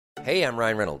Hey, I'm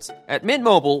Ryan Reynolds. At Mint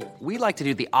Mobile, we like to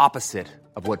do the opposite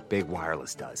of what Big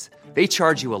Wireless does. They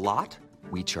charge you a lot,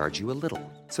 we charge you a little.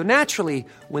 So naturally,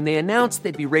 when they announced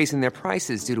they'd be raising their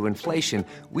prices due to inflation,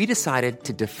 we decided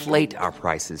to deflate our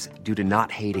prices due to not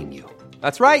hating you.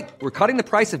 That's right. We're cutting the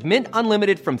price of Mint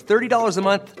Unlimited from $30 a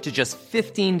month to just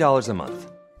 $15 a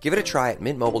month. Give it a try at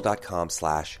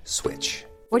mintmobile.com/switch.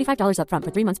 $45 up front for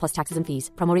 3 months plus taxes and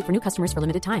fees. Promo rate for new customers for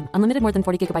limited time. Unlimited more than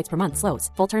 40 gigabytes per month. Slows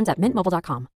full terms at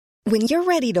mintmobile.com. When you're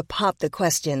ready to pop the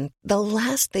question, the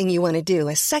last thing you want to do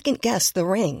is second-guess the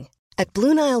ring. At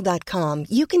BlueNile.com,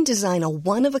 you can design a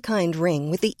one-of-a-kind ring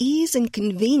with the ease and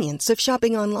convenience of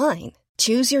shopping online.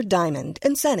 Choose your diamond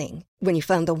and setting. When you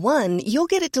find the one, you'll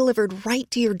get it delivered right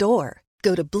to your door.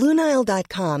 Go to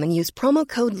BlueNile.com and use promo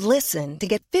code LISTEN to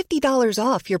get $50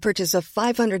 off your purchase of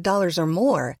 $500 or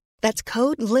more. That's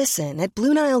code LISTEN at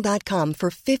BlueNile.com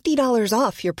for $50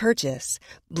 off your purchase.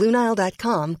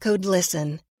 BlueNile.com, code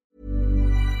LISTEN.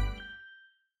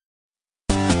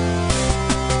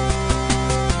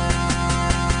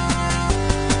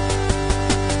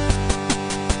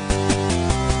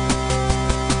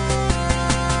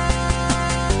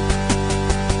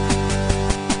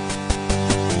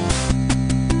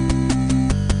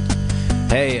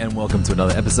 Hey, and welcome to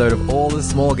another episode of All the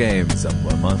Small Games, a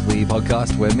monthly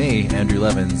podcast where me, Andrew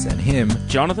Levins, and him,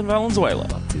 Jonathan Valenzuela,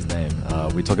 that's his name,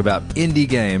 we talk about indie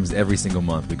games every single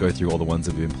month. We go through all the ones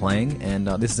that we've been playing, and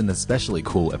this is an especially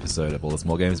cool episode of All the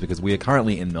Small Games because we are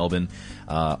currently in Melbourne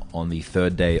on the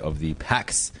third day of the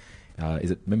PAX.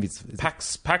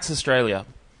 PAX Australia.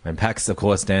 And PAX, of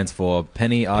course, stands for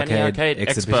Penny Arcade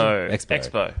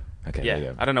Expo. Okay, yeah. there you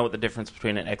go. I don't know what the difference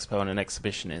between an expo and an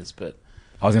exhibition is, but...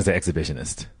 I was going to say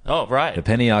exhibitionist. Oh, right. The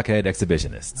Penny Arcade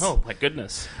Exhibitionists. Oh, my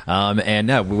goodness. And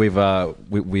now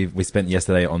we spent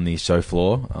yesterday on the show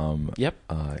floor.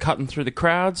 Cutting through the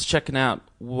crowds, checking out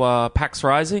PAX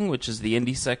Rising, which is the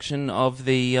indie section of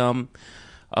the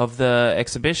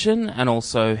exhibition, and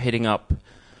also hitting up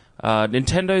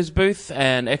Nintendo's booth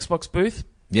and Xbox booth.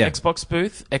 Yeah.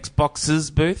 Xbox's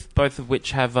booth, both of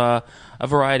which have a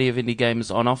variety of indie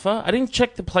games on offer. I didn't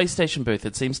check the PlayStation booth.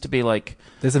 It seems to be like...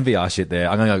 There's some VR shit there.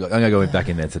 I'm gonna go back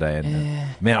in there today. And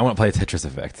man, I want to play Tetris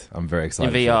Effect. I'm very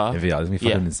excited. In VR? In VR. It's going to be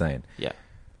fucking insane. Yeah.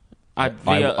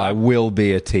 I will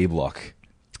be a T-block.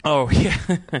 Oh, yeah.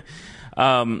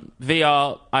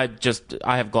 VR, I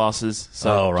have glasses,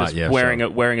 so wearing a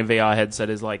VR headset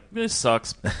is like, this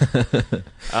sucks.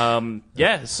 So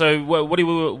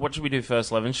what should we do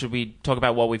first, Levin? Should we talk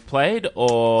about what we've played,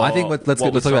 or I think let's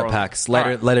talk about PAX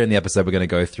later in the episode. We're going to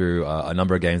go through a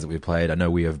number of games that we've played. I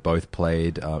know we have both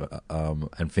played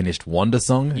and finished Wonder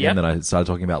Song again, that I started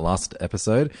talking about last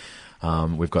episode.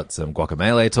 We've got some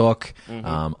Guacamelee talk,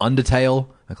 Undertale,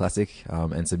 a classic,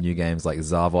 and some new games like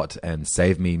Zavot and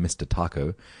Save Me, Mr.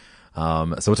 Taco.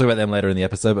 So we'll talk about them later in the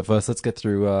episode, but first let's get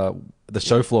through the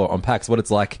show floor on PAX, what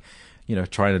it's like,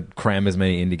 trying to cram as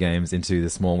many indie games into the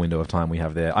small window of time we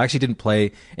have there. I actually didn't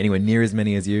play anywhere near as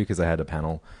many as you because I had a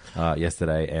panel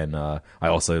yesterday, and I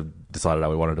also decided I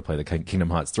wanted to play the Kingdom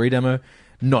Hearts 3 demo.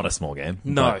 Not a small game.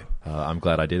 No. But, I'm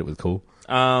glad I did. It was cool.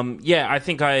 I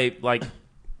think I like...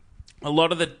 A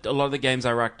lot of the games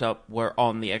I racked up were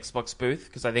on the Xbox booth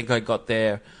because I think I got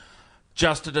there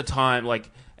just at a time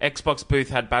like Xbox booth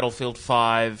had Battlefield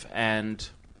 5 and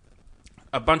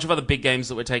a bunch of other big games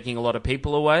that were taking a lot of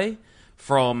people away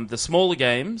from the smaller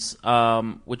games,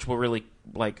 which were really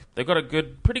like they've got a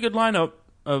pretty good lineup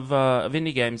of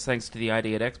indie games thanks to the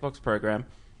ID at Xbox program.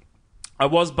 I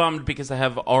was bummed because they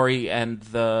have Ori and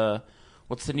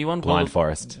what's the new one? Blind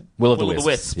Forest. Will of the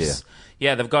Wisps.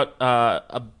 Yeah, they've got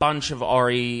a bunch of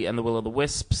Ori and the Will of the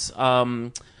Wisps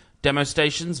demo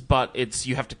stations, but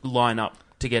you have to line up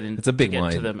to get in. It's a big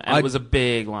line to them, and it was a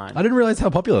big line. I didn't realize how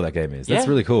popular that game is. That's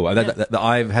really cool.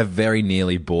 I have very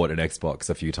nearly bought an Xbox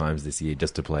a few times this year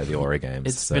just to play the Ori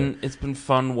games. It's been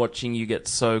fun watching you get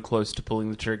so close to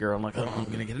pulling the trigger. I'm like, oh, I'm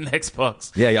going to get an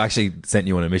Xbox. Yeah, I actually sent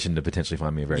you on a mission to potentially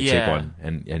find me a very cheap one,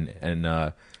 and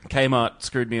Kmart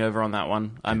screwed me over on that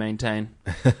one. I maintain.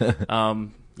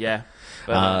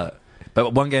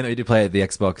 But one game that we did play at the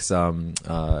Xbox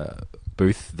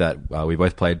booth that we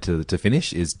both played to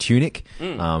finish is Tunic.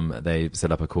 They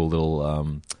set up a cool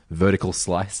little vertical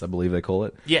slice, I believe they call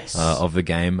it. Yes. Of the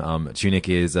game. Tunic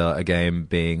is a game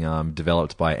being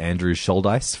developed by Andrew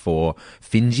Scholdice for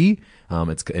Finji.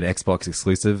 It's an Xbox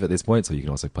exclusive at this point, so you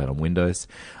can also play it on Windows.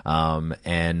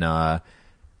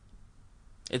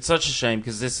 It's such a shame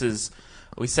because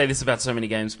we say this about so many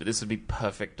games, but this would be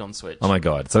perfect on Switch. Oh my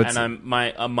god! So it's, and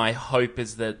my hope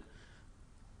is that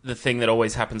the thing that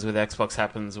always happens with Xbox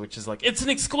happens, which is like, it's an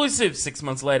exclusive. 6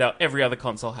 months later, every other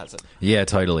console has it. Yeah,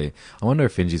 totally. I wonder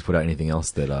if Finji's put out anything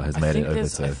else that has made it over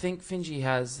to... I think Finji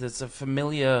has. There's a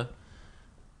familiar...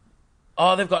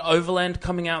 Oh, they've got Overland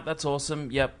coming out. That's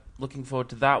awesome. Yep. Looking forward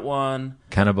to that one.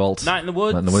 Cannabolt. Night in the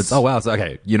Woods. Night in the Woods. Oh, wow. So,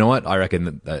 okay. You know what? I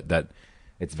reckon that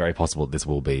it's very possible this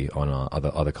will be on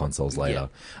other consoles later.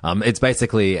 Yeah. It's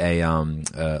basically a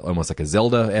almost like a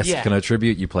Zelda-esque kind of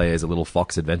tribute. You play as a little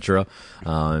fox adventurer,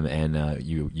 and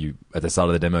you at the start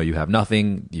of the demo you have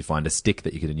nothing. You find a stick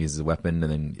that you can use as a weapon,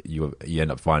 and then you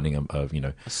end up finding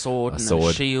a sword, and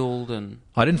a shield. And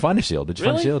I didn't find a shield. Did you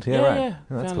find a shield? Yeah, right. Yeah,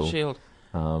 oh, that's found cool. a shield.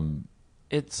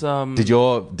 It's Did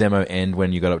your demo end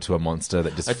when you got up to a monster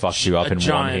that just fucked you up in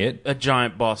one hit? A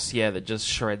giant boss, that just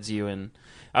shreds you. And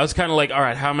I was kind of like, all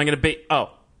right, how am I going to beat?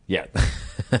 Oh, yeah.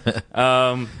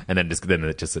 And then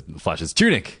it just flashes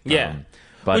Tunic. Yeah,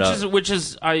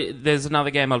 there's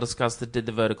another game I'll discuss that did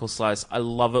the vertical slice. I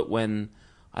love it when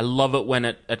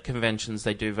at conventions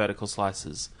they do vertical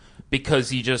slices,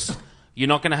 because you're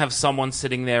not going to have someone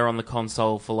sitting there on the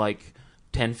console for like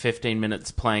 10, 15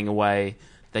 minutes playing away.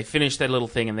 They finish their little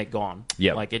thing and they're gone.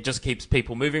 Yeah, like it just keeps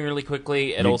people moving really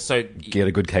quickly. It also get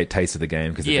a good taste of the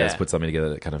game, because it does put something together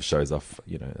that kind of shows off,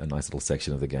 a nice little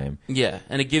section of the game. Yeah,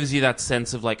 and it gives you that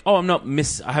sense of like, oh,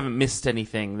 I haven't missed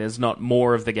anything. There's not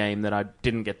more of the game that I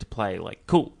didn't get to play. Like,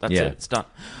 cool, that's it, it's done.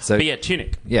 So, but yeah,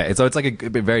 Tunic. Yeah, it's like a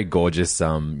very gorgeous,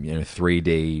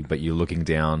 3D, but you're looking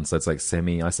down, so it's like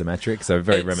semi-isometric. So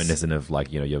very reminiscent of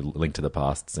like your Link to the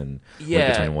Pasts and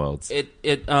Link Between Worlds.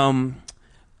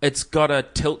 It's got a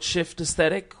tilt shift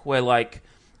aesthetic, where like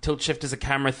tilt shift is a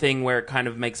camera thing where it kind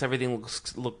of makes everything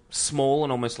look small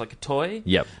and almost like a toy.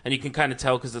 Yep. And you can kind of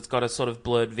tell because it's got a sort of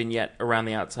blurred vignette around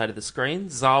the outside of the screen.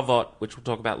 Zavot, which we'll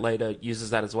talk about later, uses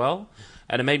that as well.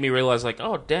 And it made me realize like,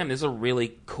 oh damn, there's a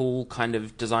really cool kind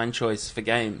of design choice for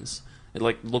games. It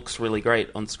like looks really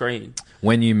great on screen.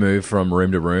 When you move from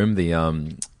room to room,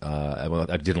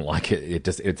 I didn't like it.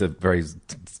 It's a very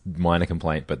minor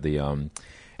complaint, but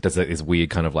it does this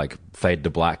weird kind of like fade to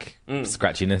black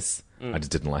scratchiness. I just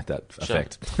didn't like that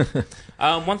effect.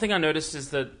 One thing I noticed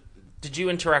is that, did you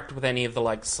interact with any of the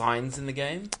like signs in the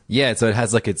game? Yeah, so it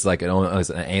has like it's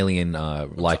an alien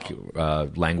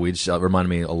language. It reminded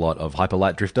me a lot of Hyper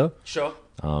Light Drifter. Sure.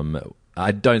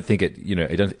 I don't think it.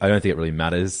 I don't think it really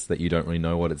matters that you don't really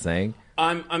know what it's saying.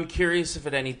 I'm curious if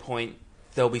at any point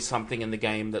there'll be something in the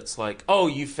game that's like, oh,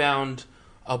 you found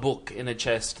a book in a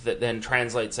chest that then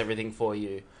translates everything for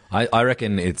you. I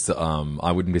reckon it's.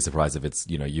 I wouldn't be surprised if it's.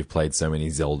 You've played so many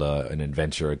Zelda and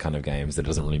adventure kind of games that it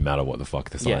doesn't really matter what the fuck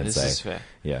the signs say. Yeah, this is fair.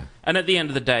 Yeah. And at the end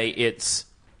of the day, it's,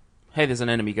 hey, there's an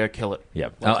enemy, go kill it. Yeah.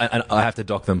 And I have to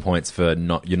dock them points for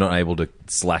you're not able to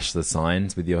slash the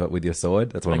signs with your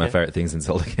sword. That's one of my favorite things in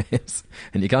Zelda games,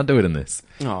 and you can't do it in this.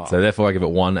 Oh. So therefore, I give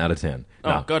it 1 out of 10.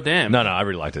 Oh, goddamn! No, I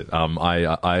really liked it.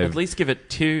 I at least give it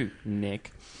 2,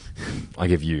 Nick. I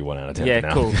give you 1 out of 10. Yeah,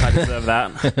 now. cool. I deserve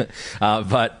that.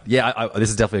 But yeah, this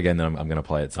is definitely a game that I'm going to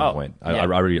play at some point. I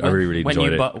really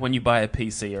enjoyed it. When you buy a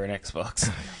PC or an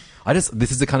Xbox.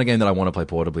 This is the kind of game that I want to play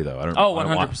portably though.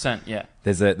 100%. Yeah.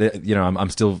 I'm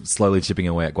still slowly chipping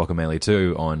away at Guacamelee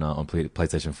 2 on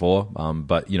PlayStation 4.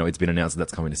 But it's been announced that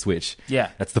that's coming to Switch. Yeah.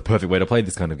 That's the perfect way to play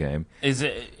this kind of game. Is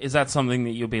that something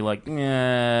that you'll be like, put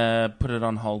it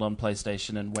on hold on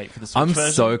PlayStation and wait for the Switch version?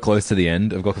 I'm so close to the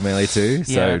end of Guacamelee 2.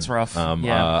 So, yeah, it's rough.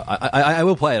 I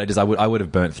will play it. I would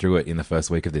have burnt through it in the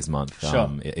first week of this month. Sure.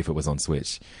 If it was on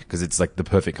Switch, because it's like the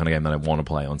perfect kind of game that I want to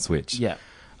play on Switch. Yeah.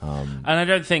 And I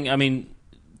don't think,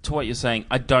 to what you're saying,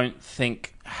 I don't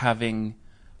think having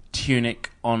Tunic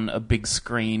on a big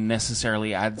screen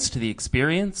necessarily adds to the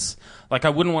experience. Like, I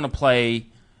wouldn't want to play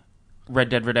Red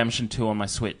Dead Redemption 2 on my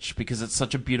Switch because it's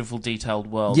such a beautiful, detailed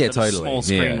world. Yeah, that totally. A small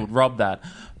screen would rob that.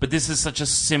 But this is such a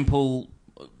simple,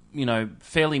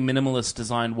 fairly minimalist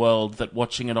designed world that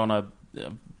watching it on a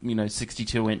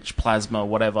 62-inch plasma,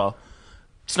 whatever,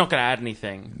 it's not going to add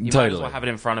anything. You might as well have it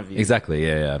in front of you. Exactly,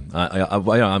 yeah. I've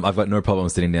got no problem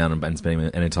sitting down and spending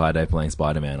an entire day playing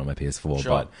Spider-Man on my PS4. Sure.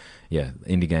 But yeah,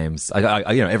 indie games.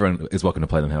 Everyone is welcome to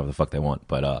play them however the fuck they want.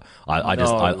 But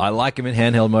I like them in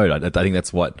handheld mode. I think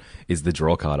that's what is the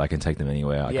draw card. I can take them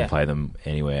anywhere. I can play them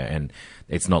anywhere, and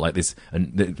it's not like this.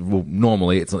 And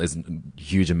normally, it's not this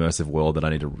huge immersive world that I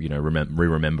need to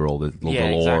remember all the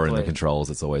lore and the controls.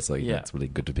 It's always like it's really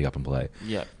good to pick up and play.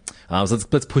 Yeah. So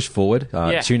let's push forward.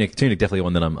 Tunic definitely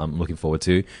one that I'm looking forward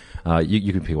to.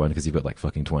 You can pick one because you've got like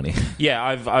fucking 20. Yeah,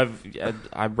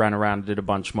 I ran around and did a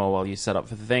bunch more while you set up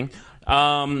for the thing.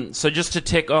 So just to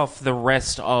tick off the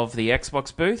rest of the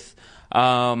Xbox booth,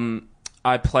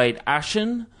 I played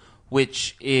Ashen,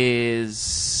 which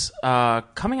is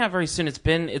coming out very soon. It's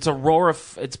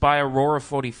by Aurora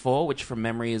 44, which from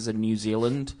memory is a New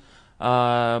Zealand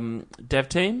dev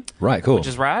team. Right, cool. Which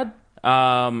is rad.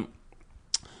 I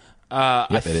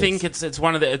think it's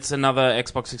another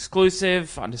Xbox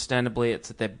exclusive. Understandably, it's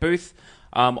at their booth.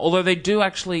 Although they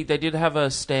did have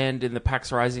a stand in the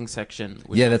PAX Rising section.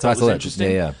 Which that's was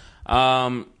interesting. Yeah.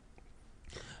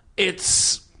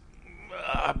 It's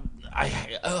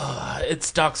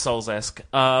Dark Souls-esque.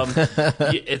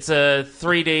 It's a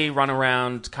 3D run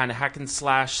around kind of hack and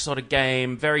slash sort of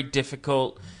game. Very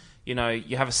difficult. You know,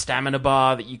 you have a stamina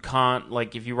bar that you can't,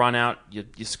 like, if you run out, you're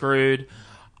screwed.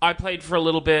 I played for a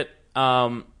little bit,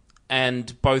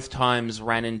 and both times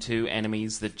ran into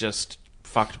enemies that just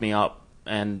fucked me up.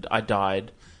 And I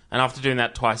died. And after doing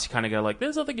that twice, you kind of go like,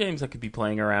 there's other games I could be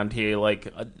playing around here.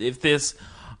 Like, if this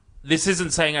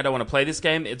isn't saying I don't want to play this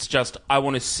game, it's just I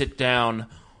want to sit down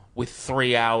with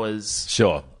 3 hours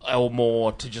sure or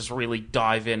more to just really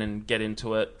dive in and get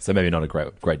into it. So maybe not a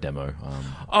great demo.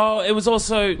 It was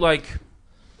also, like,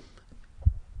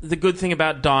 the good thing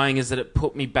about dying is that it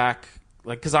put me back,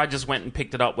 like, because I just went and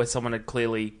picked it up where someone had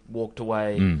clearly walked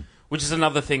away, which is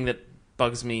another thing that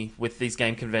bugs me with these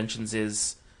game conventions.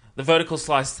 Is the vertical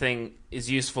slice thing is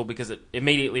useful because it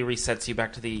immediately resets you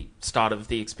back to the start of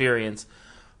the experience,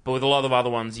 but with a lot of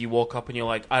other ones you walk up and you're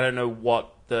like, I don't know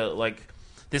what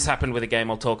this happened with a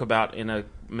game I'll talk about in a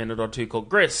minute or two called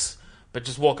Gris, but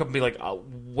just walk up and be like, oh,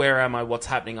 where am I, what's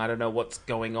happening, I don't know what's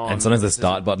going on. And sometimes the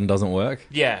start button doesn't work.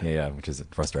 Yeah, which is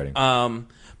frustrating. But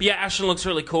yeah, Ashen looks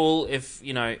really cool. If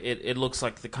it looks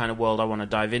like the kind of world I want to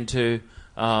dive into.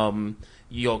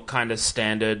 Your kind of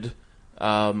standard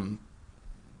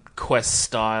quest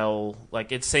style.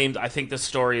 Like, it seemed, I think the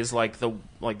story is like the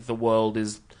world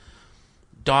is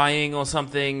dying or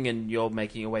something, and you're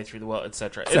making your way through the world,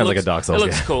 etc. Sounds like a Dark Souls. It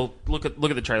looks cool. Look at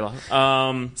the trailer.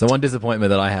 So one disappointment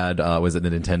that I had was at the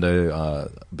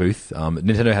Nintendo booth.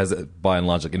 Nintendo has, by and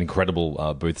large, like, an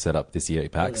incredible booth set up this year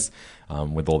at PAX.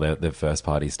 With all their first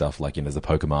party stuff, like, there's a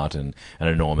Pokemart and an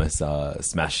enormous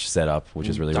Smash setup, which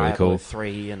is really Diablo cool.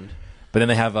 3 and. But then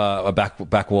they have a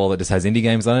back wall that just has indie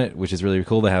games on it, which is really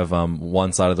cool. They have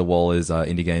one side of the wall is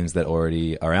indie games that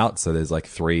already are out. So there's like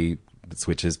 3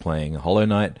 Switches playing Hollow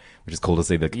Knight, which is cool to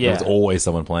see. There's always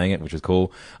someone playing it, which is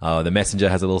cool. The Messenger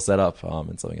has a little setup,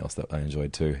 and something else that I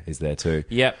enjoyed too is there too.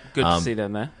 Yep, good to see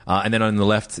them there. And then on the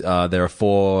left, there are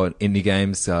 4 indie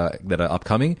games that are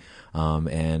upcoming.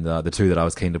 And the 2 that I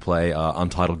was keen to play are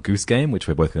Untitled Goose Game, which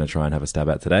we're both going to try and have a stab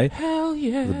at today. Hell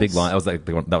yes. The big line.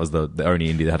 That was the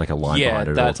only indie that had like a line behind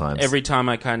it at all times. Every time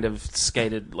I kind of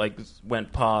skated, like,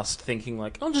 went past thinking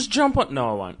like, I'll just jump on. No,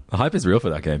 I won't. The hype is real for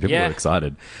that game. People were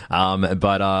excited.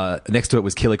 But next to it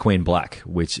was Killer Queen Black,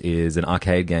 which is an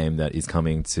arcade game that is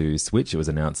coming to Switch. It was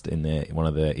announced in one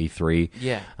of the E3.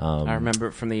 Yeah, I remember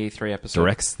it from the E3 episode.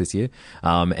 Directs this year.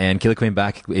 And Killer Queen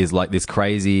Black is like this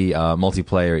crazy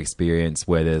multiplayer experience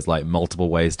where there's like multiple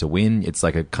ways to win. It's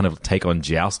like a kind of take on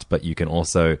Joust, but you can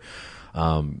also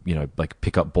like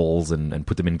pick up balls and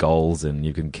put them in goals, and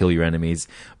you can kill your enemies.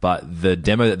 But the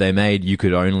demo that they made,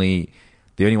 the only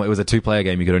way, it was a 2-player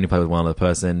game. You could only play with one other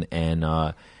person, and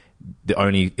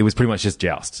it was pretty much just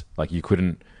Joust. Like, you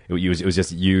couldn't. It was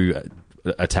just you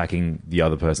attacking the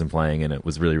other person playing, and it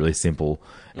was really, really simple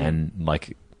and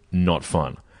like not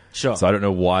fun. Sure. So I don't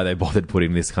know why they bothered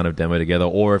putting this kind of demo together,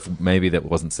 or if maybe that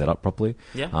wasn't set up properly.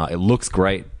 Yeah. It looks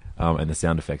great, and the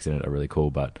sound effects in it are really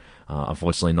cool, but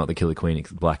unfortunately not the Killer Queen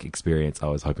Black experience I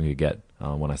was hoping to get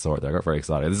when I saw it there. I got very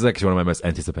excited. This is actually one of my most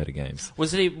anticipated games.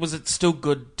 Was it still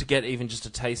good to get even just a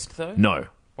taste, though? No.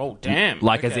 Oh, damn.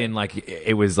 Like, okay. As in, like,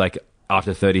 it was like,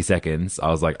 after 30 seconds, I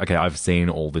was like, okay, I've seen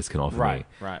all this can offer me.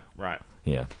 Right.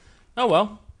 Yeah. Oh,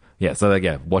 well. Yeah, so like,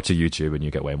 watch a YouTube and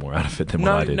you get way more out of it than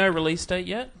what I did. No release date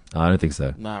yet? I don't think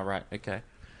so. No, right, okay.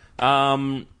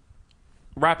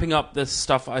 Wrapping up the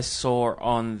stuff I saw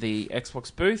on the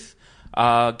Xbox booth,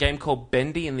 a game called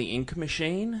Bendy and the Ink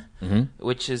Machine,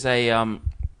 which is a...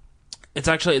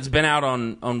 It's been out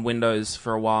on Windows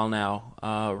for a while now,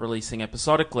 releasing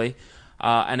episodically,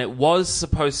 and it was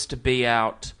supposed to be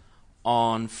out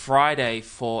on Friday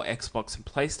for Xbox and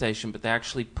PlayStation, but they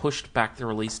actually pushed back the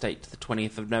release date to the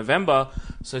 20th of November,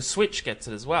 so Switch gets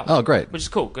it as well. Oh, great. Which is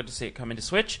cool. Good to see it come into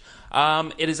Switch.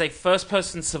 It is a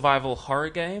first-person survival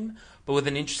horror game, but with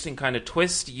an interesting kind of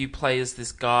twist. You play as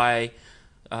this guy,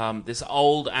 this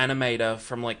old animator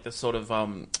from like the sort of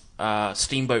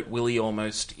Steamboat Willie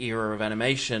almost era of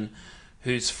animation,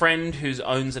 whose friend who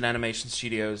owns an animation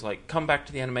studio is like, come back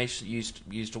to the animation you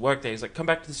used to work there. He's like, come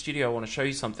back to the studio, I want to show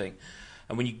you something.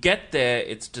 And when you get there,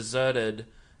 it's deserted,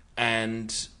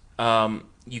 and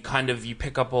you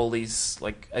pick up all these,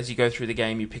 like, as you go through the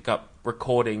game, you pick up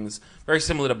recordings very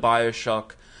similar to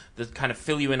BioShock that kind of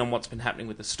fill you in on what's been happening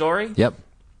with the story. Yep.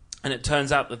 And it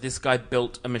turns out that this guy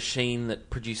built a machine that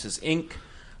produces ink,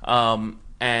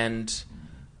 and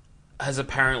has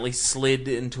apparently slid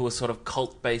into a sort of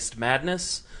cult-based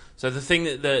madness. So the thing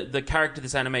that the character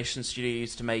this animation studio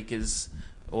used to make was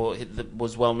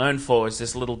well known for is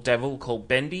this little devil called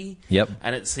Bendy. Yep.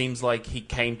 And it seems like he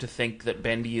came to think that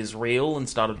Bendy is real and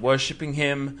started worshipping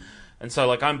him. And so,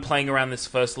 like, I'm playing around this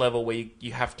first level where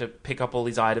you have to pick up all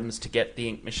these items to get the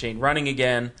ink machine running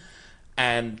again.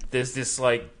 And there's this,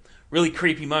 like, really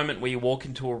creepy moment where you walk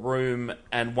into a room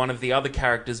and one of the other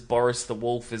characters, Boris the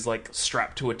Wolf, is, like,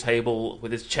 strapped to a table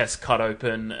with his chest cut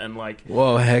open and, like...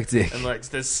 Whoa, hectic. And, like,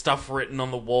 there's stuff written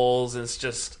on the walls, and it's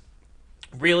just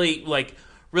really, like...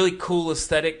 really cool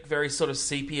aesthetic, very sort of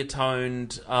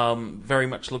sepia-toned, very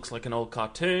much looks like an old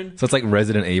cartoon. So it's like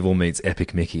Resident Evil meets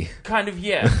Epic Mickey. Kind of,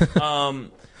 yeah.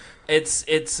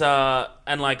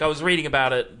 And like I was reading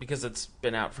about it because it's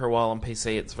been out for a while on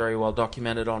PC. It's very well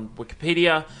documented on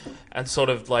Wikipedia, and sort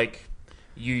of like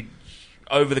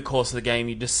over the course of the game,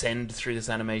 you descend through this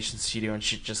animation studio and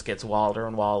shit just gets wilder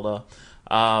and wilder.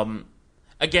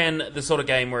 Again, the sort of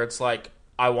game where it's like,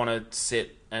 I want to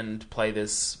sit and play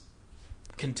this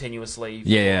continuously.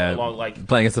 Like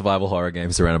playing a survival horror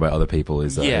game surrounded by other people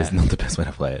is not the best way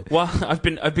to play it. Well, I've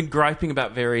been griping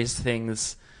about various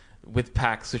things with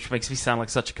PAX, which makes me sound like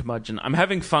such a curmudgeon. I'm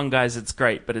having fun, guys. It's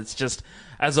great, but it's just,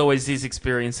 as always, these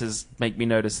experiences make me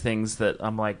notice things that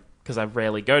I'm like, because I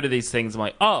rarely go to these things, I'm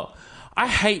like, oh, I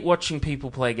hate watching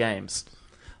people play games.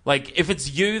 Like, if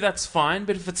it's you, that's fine,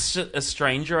 but if it's a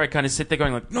stranger, I kind of sit there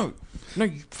going like, no,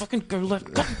 you fucking go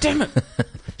left. God damn it.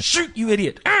 Shoot, you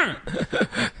idiot.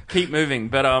 Keep moving.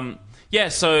 But, yeah,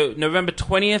 so November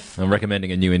 20th. I'm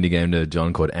recommending a new indie game to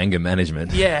John called Anger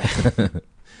Management. Yeah.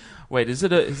 Wait, it's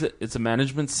a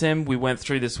management sim? We went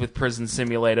through this with Prison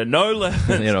Simulator. No less.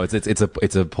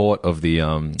 It's a port of the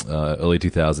early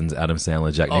 2000s Adam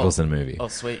Sandler Jack Nicholson movie. Oh,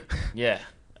 sweet. Yeah.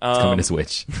 It's coming to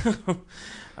Switch.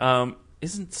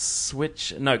 Isn't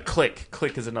Switch... No, Click.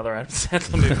 Click is another Adam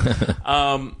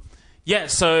Sandler movie. Yeah,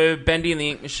 so Bendy and the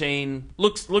Ink Machine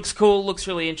looks cool, looks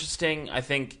really interesting. I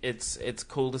think it's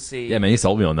cool to see... Yeah, man, you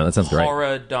sold me on that. That sounds great.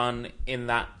 Horror done in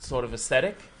that sort of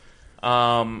aesthetic.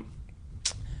 Was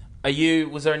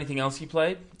there anything else you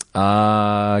played?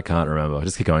 I can't remember.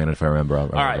 Just keep going, and if I remember, I'll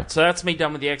remember. All right, so that's me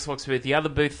done with the Xbox booth. The other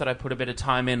booth that I put a bit of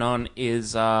time in on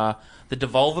is the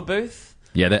Devolver booth.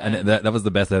 Yeah, that was the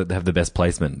best. They have the best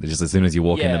placement. Just as soon as you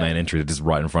walk in the main entry, they're just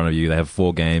right in front of you. They have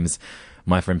 4 games.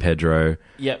 My Friend Pedro,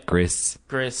 Gris,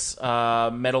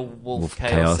 Metal Wolf,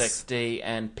 Chaos XD,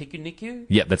 and Pikuniku.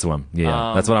 Yep, that's the one.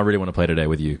 Yeah, that's what I really want to play today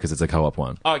with you because it's a co-op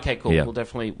one. Oh, okay, cool. Yeah.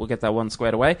 We'll get that one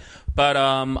squared away. But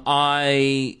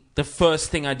the first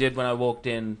thing I did when I walked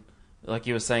in, like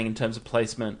you were saying in terms of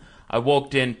placement, I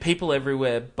walked in, people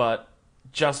everywhere, but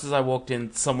just as I walked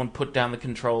in, someone put down the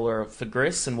controller for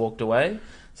Gris and walked away.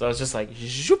 So I was just like,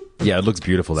 zoop, yeah, it looks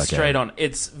beautiful. That straight game. on.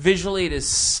 It's visually, it is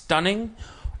stunning.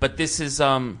 But this is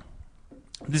the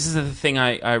thing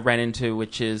I ran into,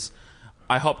 which is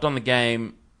I hopped on the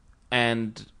game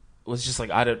and was just like,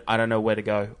 I don't know where to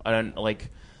go. I don't like,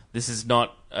 this is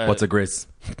not what's a Gris?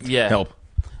 Yeah, help.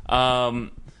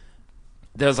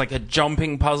 There was like a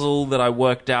jumping puzzle that I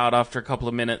worked out after a couple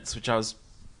of minutes, which I was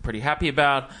pretty happy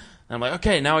about. And I'm like,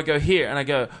 okay, now I go here, and I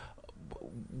go,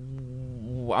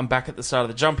 I'm back at the start of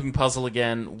the jumping puzzle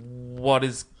again.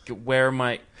 Where am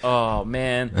I? Oh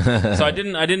man! So I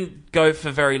didn't go for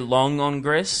very long on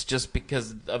Gris just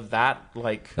because of that.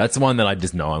 Like, that's one that I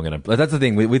just know I'm gonna. That's the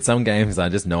thing with some games, I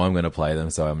just know I'm gonna play them,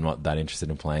 so I'm not that interested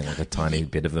in playing like a tiny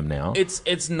bit of them now.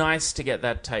 It's nice to get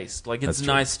that taste. Like, it's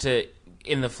nice to,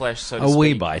 in the flesh, so to a speak,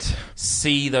 wee bite,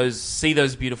 see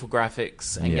those beautiful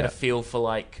graphics and get a feel for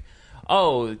like,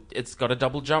 oh, it's got a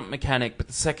double jump mechanic, but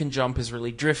the second jump is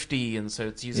really drifty, and so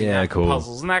it's using that for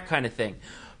puzzles and that kind of thing.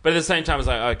 But at the same time, I was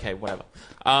like, okay, whatever.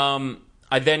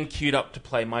 I then queued up to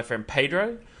play My Friend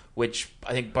Pedro, which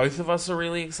I think both of us are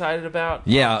really excited about.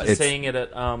 Yeah, it's seeing it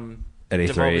at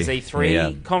Devolver's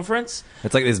E3 conference.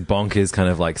 It's like this bonkers kind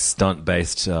of like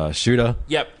stunt-based shooter.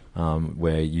 Yep.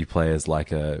 Where you play as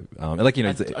like a like, you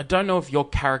know. I don't know if your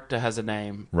character has a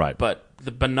name, right? But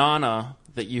the banana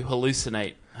that you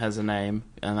hallucinate has a name,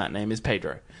 and that name is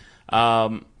Pedro.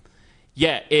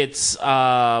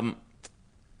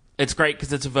 It's great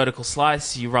because it's a vertical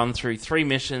slice. You run through 3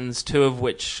 missions, 2 of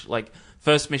which, like,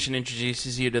 first mission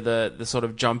introduces you to the sort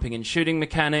of jumping and shooting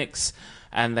mechanics,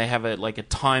 and they have a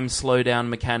time slowdown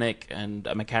mechanic and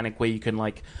a mechanic where you can,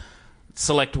 like,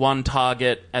 select one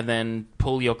target and then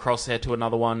pull your crosshair to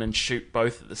another one and shoot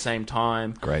both at the same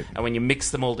time. Great. And when you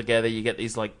mix them all together, you get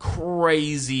these like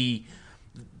crazy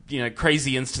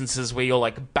instances where you're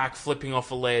like backflipping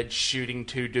off a ledge, shooting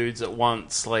two dudes at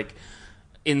once, like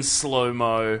in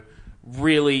slow-mo.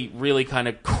 Really, really kind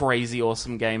of crazy,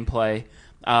 awesome gameplay.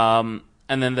 And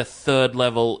then the third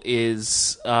level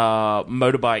is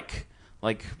motorbike,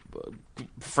 like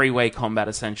freeway combat,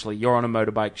 essentially. You're on a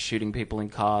motorbike shooting people in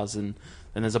cars, and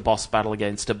then there's a boss battle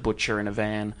against a butcher in a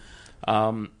van.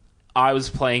 I was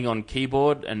playing on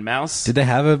keyboard and mouse. Did they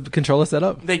have a controller set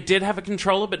up? They did have a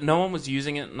controller, but no one was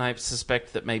using it, and I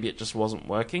suspect that maybe it just wasn't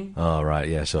working. Oh, right,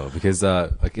 yeah, sure. Because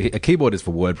a keyboard is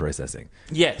for word processing.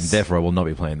 Yes. Therefore, I will not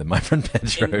be playing the My Friend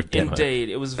Pedro demo. Indeed.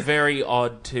 It was very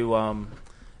odd to...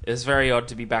 It was very odd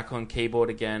to be back on keyboard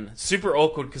again. Super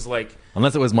awkward because, like...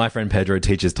 Unless it was My Friend Pedro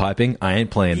teaches typing, I ain't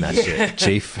playing that shit,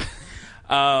 Chief.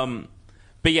 But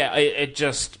yeah, it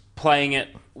just... Playing it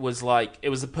was like... It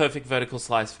was a perfect vertical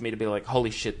slice for me to be like,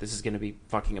 holy shit, this is going to be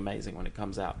fucking amazing when it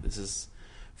comes out. This is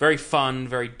very fun,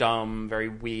 very dumb, very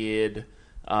weird.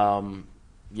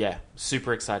 Yeah,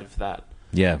 super excited for that.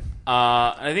 Yeah.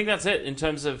 And I think that's it in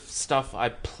terms of stuff I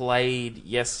played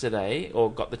yesterday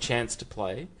or got the chance to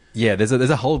play. Yeah, there's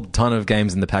a whole ton of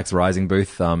games in the PAX Rising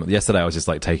booth. Yesterday I was just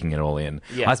like taking it all in.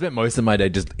 Yeah. I spent most of my day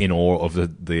just in awe of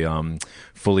the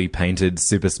fully painted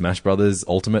Super Smash Brothers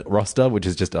Ultimate roster, which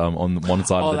is just on one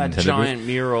side of the that Nintendo giant booth.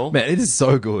 mural. Man, it is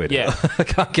so good. Yeah. I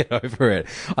can't get over it.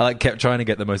 I like kept trying to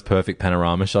get the most perfect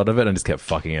panorama shot of it and just kept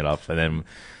fucking it up. And then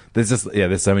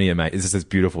there's so many amazing. It's just this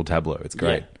beautiful tableau. It's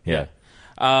great. Yeah.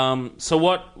 So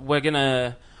what we're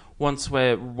gonna once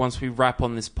we wrap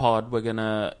on this pod, we're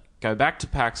gonna go back to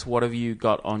PAX. What have you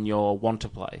got on your want to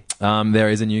play? There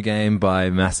is a new game by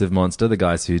Massive Monster, the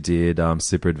guys who did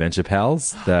Super Adventure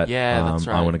Pals. That that's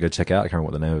right. I want to go check out. I can't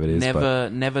remember what the name of it is.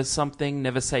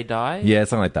 Never Say Die. Yeah,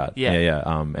 something like that.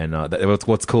 Yeah.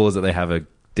 What's cool is that they have a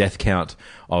death count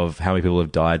of how many people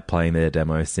have died playing their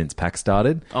demo since PAX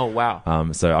started. Oh, wow.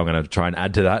 So I'm going to try and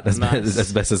add to that as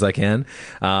best as I can.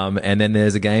 And then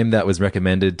there's a game that was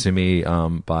recommended to me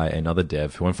by another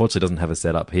dev who unfortunately doesn't have a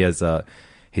setup. He has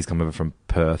he's come over from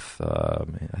Perth. I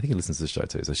think he listens to the show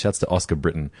too. So shouts to Oscar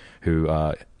Britton, who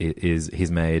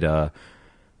he's made a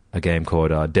game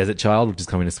called Desert Child, which is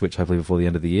coming to Switch hopefully before the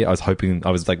end of the year. I was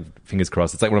like fingers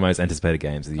crossed. It's like one of my most anticipated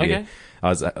games of the year.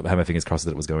 I had my fingers crossed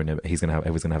that it was going to, he was going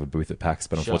to have a booth at PAX,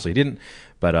 but unfortunately he didn't.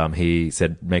 But he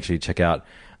said make sure you check out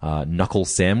Knuckle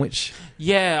Sandwich.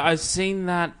 Yeah, I've seen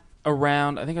that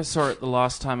around. I think I saw it the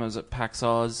last time I was at PAX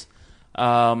Oz.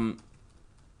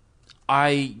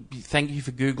 I thank you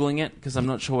for Googling it because I'm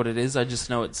not sure what it is. I just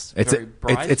know it's very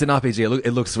bright. It's an RPG.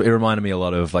 It reminded me a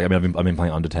lot of like, I mean, I've been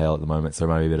playing Undertale at the moment, so it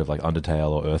reminded me a bit of like Undertale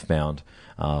or Earthbound.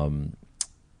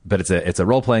 But it's a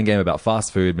role playing game about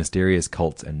fast food, mysterious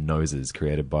cults, and noses,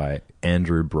 created by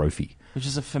Andrew Brophy, which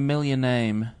is a familiar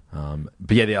name.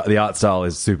 But yeah, the art style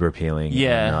is super appealing.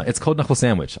 Yeah, and, it's called Knuckle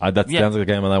Sandwich. That sounds like a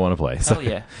game that I want to play. So, hell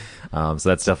yeah. So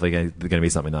that's definitely going to be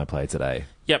something that I play today.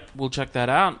 Yep, we'll check that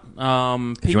out.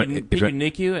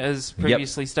 Niku, as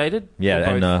previously stated.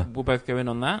 Yeah, we'll both go in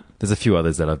on that. There's a few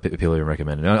others that people have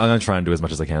recommended. I'm going to try and do as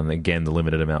much as I can. Again, the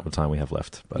limited amount of time we have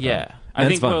left. But, I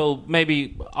think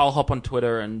I'll hop on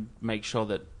Twitter and make sure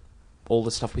that all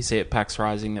the stuff we see at PAX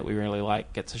Rising that we really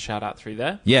like gets a shout out through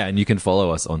there. Yeah, and you can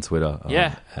follow us on Twitter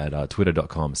at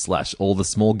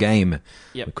twitter.com/allthesmallgame.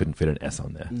 Yep. We couldn't fit an S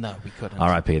on there. No, we couldn't.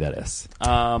 RIP that S.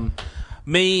 I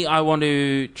want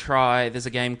to try, there's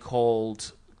a game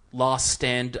called Last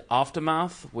Stand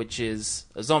Aftermath, which is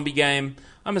a zombie game.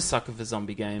 I'm a sucker for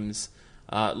zombie games.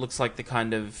 It looks like the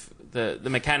kind of, the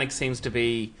mechanic seems to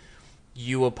be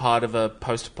you are part of a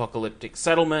post-apocalyptic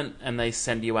settlement and they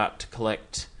send you out to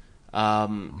collect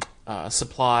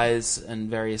supplies and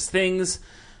various things.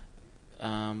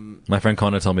 My friend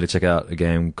Connor told me to check out a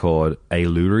game called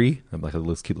Aluri, like a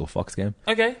little cute little fox game.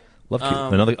 Okay. Love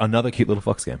cute. Another cute little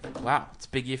fox game. Wow, it's a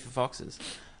big year for foxes.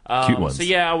 Cute ones. So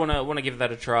yeah, I want to give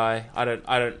that a try.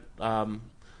 I'm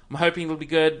hoping it'll be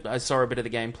good. I saw a bit of the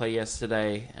gameplay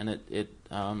yesterday, and it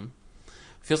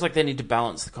feels like they need to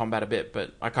balance the combat a bit,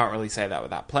 but I can't really say that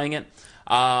without playing it.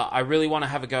 I really want to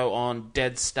have a go on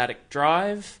Dead Static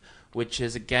Drive, which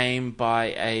is a game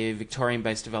by a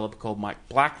Victorian-based developer called Mike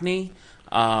Blackney.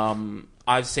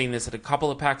 I've seen this at a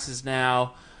couple of PAXs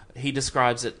now. He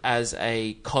describes it as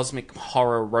a cosmic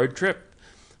horror road trip.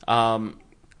 So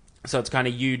it's kind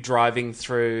of you driving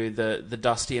through the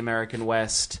dusty American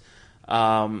West,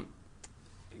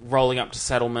 rolling up to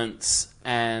settlements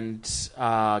and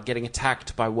getting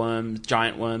attacked by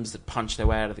giant worms that punch their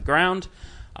way out of the ground.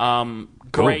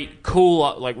 Great,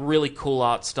 cool, like really cool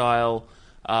art style.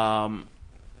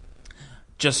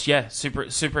 Just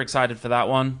super excited for that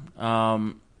one,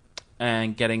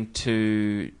 and getting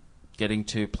to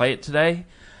play it today.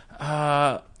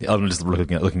 I'm just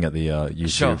looking at the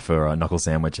YouTube for Knuckle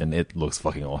Sandwich, and it looks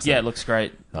fucking awesome. Yeah, it looks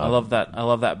great. I love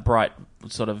that bright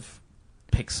sort of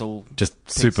pixel,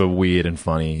 super weird and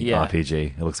funny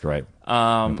RPG. It looks great.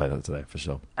 I'm gonna play that today for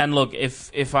sure. And look,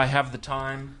 if I have the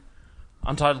time,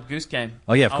 Untitled Goose Game.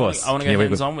 Oh yeah, of course. I want to go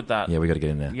hands on with that. Yeah, we got to get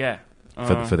in there. Yeah.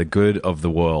 For the good of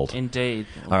the world. Indeed.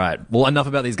 All right. Well, enough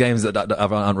about these games that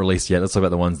aren't released yet. Let's talk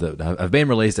about the ones that have been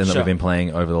released and that we've been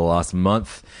playing over the last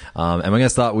month. And we're going to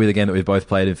start with a game that we've both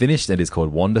played and finished. It is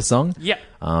called Wandersong. Yeah.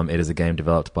 It is a game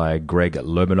developed by Greg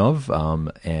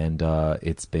Lobanov, and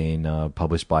it's been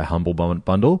published by Humble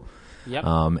Bundle. Yep.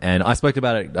 And I spoke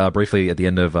about it briefly at the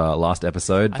end of last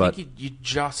episode. I think you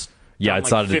just... Yeah, it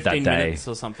started it that day.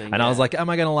 Or something. And I was like, am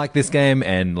I going to like this game?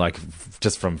 And like,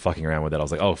 just from fucking around with it, I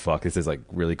was like, oh fuck, this is like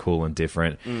really cool and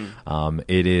different.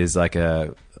 It is like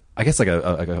a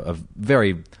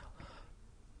very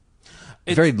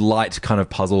light kind of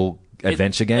puzzle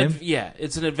adventure game.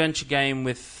 It's an adventure game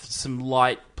with some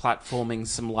light platforming,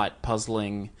 some light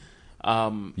puzzling.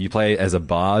 You play as a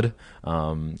bard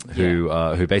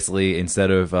who basically,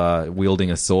 instead of wielding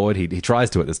a sword, he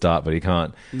tries to at the start, but he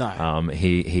can't. No.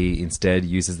 He instead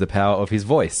uses the power of his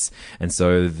voice, and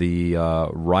so the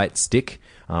right stick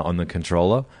on the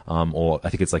controller, or I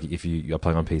think it's like if you're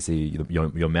playing on PC,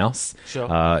 your mouse.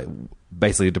 Sure.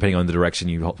 Basically, depending on the direction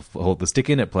you hold the stick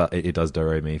in, it does do,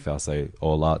 re, mi, fa, so,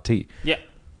 or, la, ti. Yeah.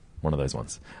 One of those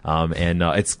ones. And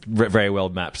it's very well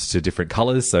mapped to different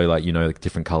colors. So, like,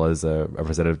 different colors are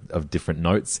representative of different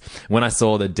notes. When I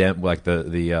saw the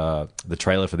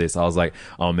trailer for this, I was like,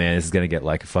 oh man, this is going to get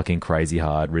like fucking crazy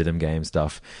hard rhythm game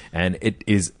stuff. And it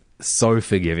is so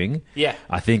forgiving. Yeah.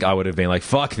 I think I would have been like,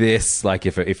 fuck this. Like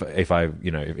if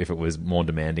it was more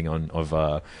demanding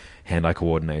of hand-eye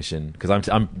coordination, because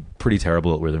I'm pretty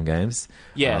terrible at rhythm games.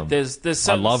 Yeah, there's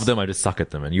I love them, I just suck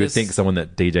at them, and you would think someone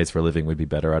that DJs for a living would be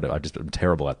better at it. I'm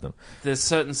terrible at them. There's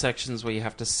certain sections where you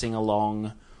have to sing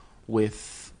along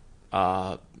with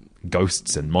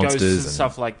ghosts and monsters and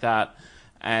stuff like that.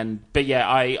 But yeah,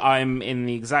 I'm in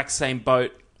the exact same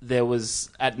boat. There was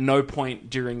at no point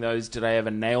during those did I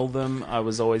ever nail them. I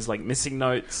was always like missing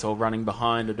notes or running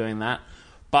behind or doing that.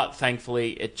 But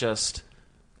thankfully, it just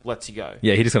lets you go.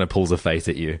 Yeah, he just kind of pulls a face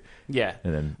at you. Yeah.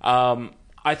 And then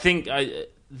I think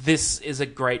this is a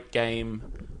great game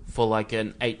for like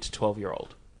an 8 to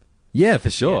 12-year-old. Yeah,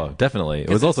 for sure. Yeah. Definitely. It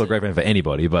was also a great game for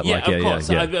anybody, but of course.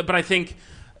 But I think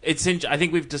I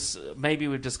think we've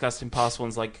discussed in past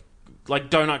ones like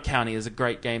Donut County is a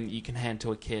great game that you can hand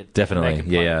to a kid. Definitely.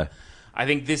 Yeah. I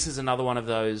think this is another one of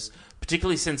those,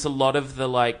 particularly since a lot of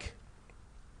the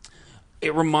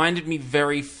it reminded me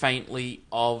very faintly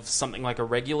of something like a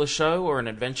regular show or an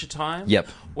Adventure Time. Yep.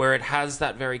 Where it has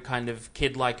that very kind of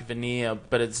kid-like veneer,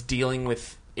 but it's dealing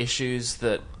with issues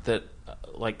that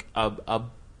are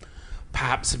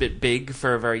perhaps a bit big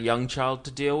for a very young child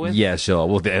to deal with. Yeah, sure.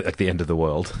 Well, like the end of the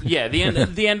world. Yeah, the end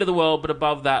of the world, but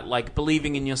above that, like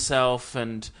believing in yourself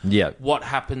and what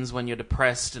happens when you're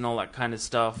depressed and all that kind of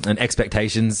stuff. And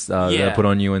expectations that are put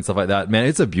on you and stuff like that. Man,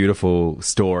 it's a beautiful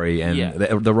story, and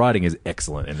the writing is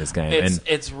excellent in this game.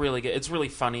 It's really good. It's really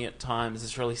funny at times.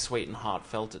 It's really sweet and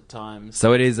heartfelt at times.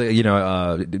 So it is, in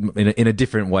a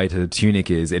different way to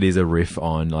Tunic is. It is a riff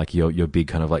on like your big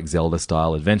kind of like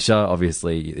Zelda-style adventure.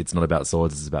 Obviously, it's not about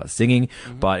swords, it's about singing,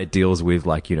 but it deals with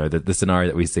like the scenario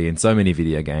that we see in so many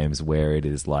video games where it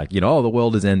is like the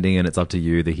world is ending and it's up to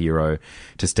you, the hero,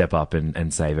 to step up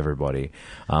and save everybody,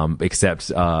 except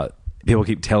people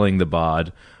keep telling the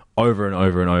bard over and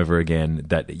over and over again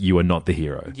that you are not the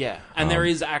hero. And there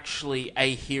is actually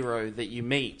a hero that you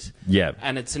meet,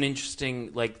 and it's an interesting,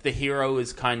 like, the hero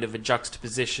is kind of a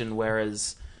juxtaposition,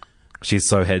 whereas she's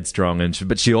so headstrong,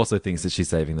 but she also thinks that she's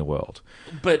saving the world.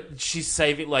 But she's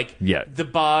saving, the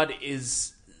bard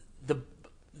is...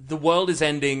 The world is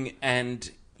ending,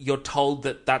 and you're told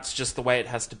that that's just the way it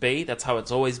has to be. That's how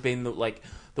it's always been.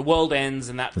 The world ends,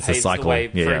 and that paves the way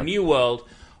for a new world.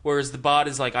 Whereas the bard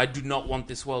is like, I do not want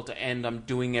this world to end. I'm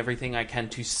doing everything I can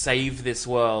to save this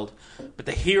world. But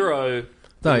the hero...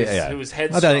 Who was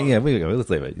headstrong. Let's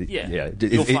leave it.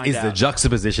 Is the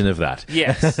juxtaposition of that.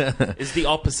 Yes, is the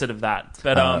opposite of that.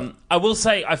 But I will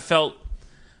say I felt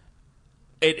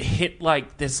it hit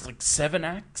there's 7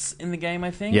 acts in the game, I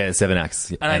think. Yeah, 7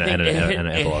 acts. And I think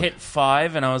it hit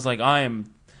 5, and I was like, I'm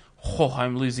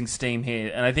losing steam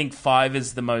here. And I think 5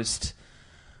 is the most...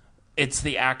 It's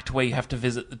the act where you have to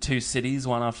visit the 2 cities,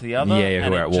 one after the other. Yeah,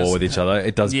 who are at war with each other.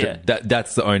 It does. Yeah.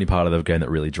 That's the only part of the game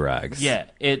that really drags. Yeah,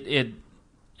 it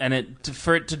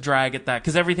for it to drag at that,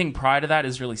 because everything prior to that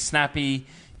is really snappy.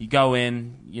 You go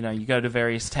in, you go to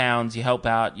various towns, you help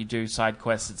out, you do side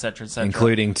quests, etc., etc.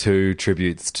 Including 2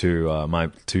 tributes to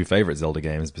my 2 favorite Zelda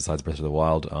games besides Breath of the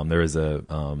Wild. There is a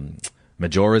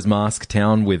Majora's Mask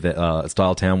town with a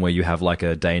style town where you have like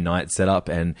a day-night setup,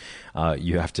 and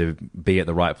you have to be at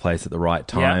the right place at the right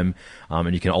time,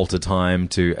 and you can alter time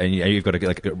and you've got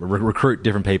to recruit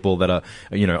different people that are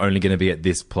only going to be at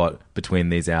this plot between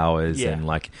these hours, and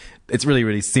like. It's really,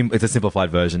 really simple. It's a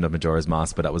simplified version of Majora's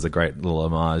Mask, but that was a great little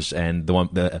homage. And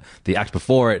the act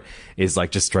before it is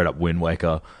like just straight up Wind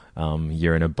Waker.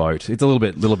 You're in a boat. It's a little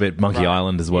bit Monkey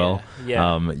Island as well.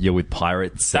 Yeah. You're with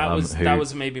pirates. That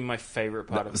was maybe my favorite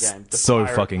part of the game. The so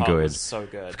pirate fucking part good. was so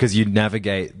good because you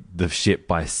navigate the ship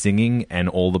by singing, and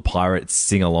all the pirates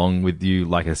sing along with you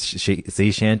like a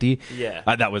sea shanty. Yeah.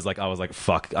 I was like,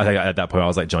 fuck. I think at that point I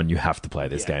was like, John, you have to play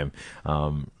this game.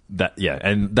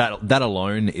 That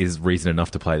alone is reason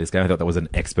enough to play this game. I thought that was an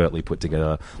expertly put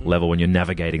together level when you're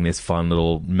navigating this fun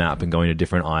little map and going to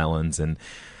different islands, and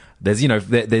there's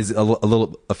there's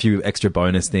a few extra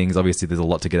bonus things. Obviously, there's a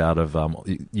lot to get out of.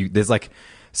 There's like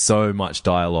so much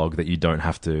dialogue that you don't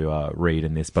have to read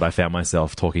in this. But I found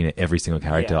myself talking to every single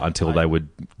character until they would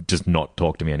just not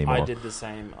talk to me anymore. I did the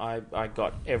same. I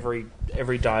got every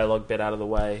dialogue bit out of the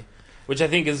way. Which I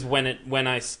think is when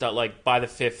I start, like, by the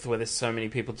 5th, where there's so many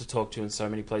people to talk to and so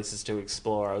many places to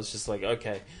explore, I was just like,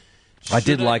 okay,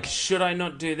 should I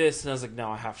not do this? And I was like,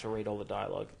 no, I have to read all the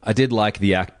dialogue. I did like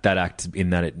that act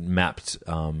in that it mapped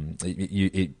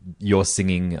you're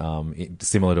singing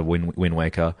similar to Wind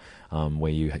Waker,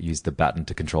 where you use the baton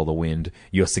to control the wind.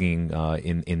 You're singing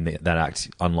that act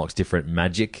unlocks different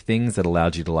magic things that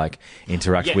allowed you to like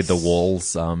interact with the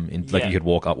walls. You could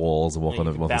walk up walls and walk on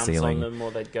the ceiling. On them,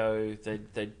 or they'd go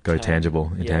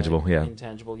intangible.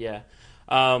 Intangible. Yeah.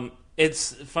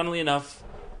 It's funnily enough.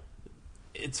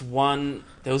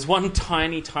 There was one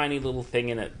tiny little thing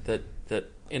in it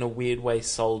that in a weird way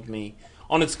sold me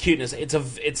on its cuteness.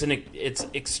 It's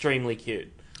extremely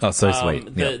cute. Oh, so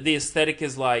sweet. The aesthetic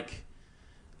is like,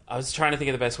 I was trying to think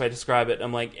of the best way to describe it.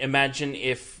 I'm like, imagine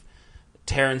if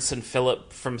Terrence and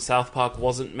Phillip from South Park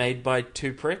wasn't made by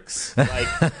 2 pricks.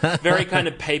 Like, very kind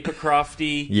of paper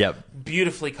crafty. Yep.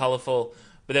 Beautifully colourful.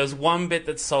 But there was one bit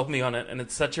that sold me on it, and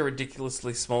it's such a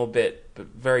ridiculously small bit, but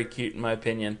very cute in my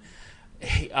opinion.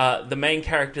 The main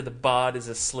character, the bard, is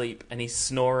asleep and he's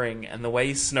snoring, and the way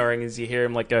he's snoring is you hear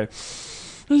him like go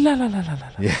la la la la la.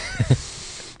 Yeah.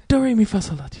 Do re mi fa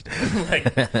sol la ti do.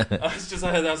 Like, I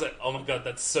was like, oh my god,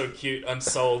 that's so cute. I'm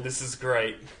sold. This is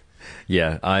great.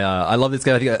 Yeah, I love this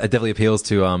game. I think it definitely appeals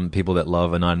to people that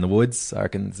love A Night in the Woods. I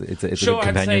reckon it's a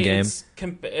companion game.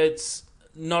 It's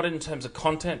not in terms of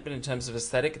content, but in terms of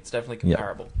aesthetic, it's definitely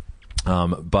comparable. Yeah.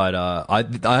 But I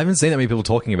haven't seen that many people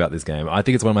talking about this game. I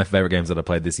think it's one of my favorite games that I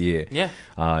played this year. Yeah.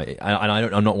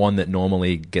 I'm not one that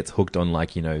normally gets hooked on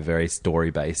very story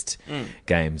based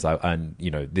games.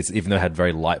 This, even though it had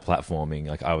very light platforming,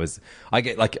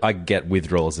 I get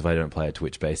withdrawals if I don't play a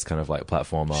Twitch based kind of like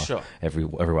platformer. Sure. Every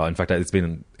while. In fact, it has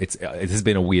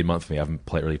been a weird month for me. I haven't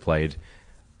really played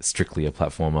strictly a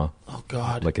platformer. Oh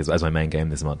god. Like as my main game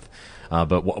this month.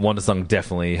 But Wandersong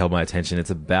definitely held my attention.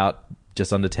 It's about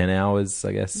just under 10 hours,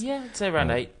 I guess. Yeah, I'd say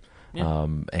around 8.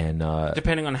 Yeah.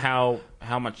 Depending on how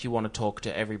much you want to talk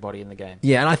to everybody in the game.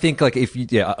 Yeah, and I think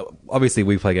obviously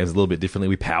we play games a little bit differently.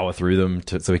 We power through them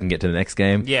so we can get to the next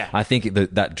game. Yeah. I think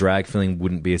that drag feeling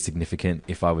wouldn't be as significant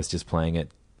if I was just playing it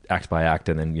act by act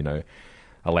and then,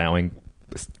 allowing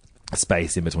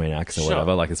space in between acts or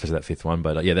whatever, like especially that 5th one.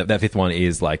 But that 5th one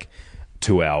is like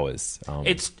 2 hours.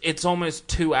 It's almost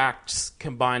 2 acts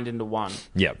combined into one.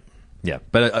 Yeah. Yeah,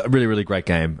 but a really, really great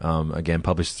game. Again,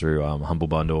 published through Humble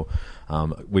Bundle.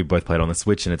 We both played on the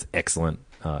Switch, and it's excellent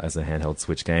as a handheld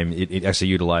Switch game. It actually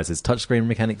utilizes touchscreen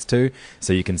mechanics too,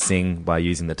 so you can sing by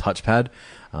using the touchpad,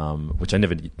 which I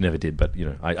never did, but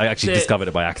I actually discovered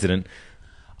it by accident.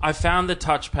 I found the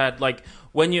touchpad, like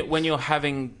when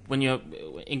you're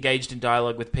engaged in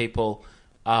dialogue with people,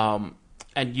 and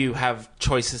you have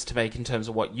choices to make in terms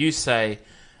of what you say.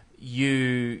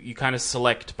 You kind of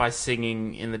select by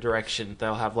singing in the direction.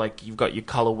 They'll have you've got your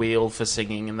color wheel for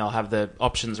singing, and they'll have the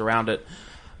options around it.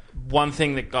 One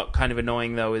thing that got kind of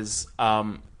annoying though is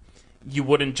you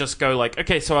wouldn't just go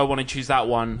okay, so I want to choose that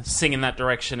one, sing in that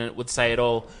direction, and it would say it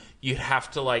all. You'd have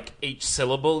to each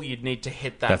syllable, you'd need to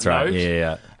hit that That's note. Right.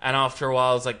 Yeah. And after a while,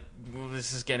 I was like,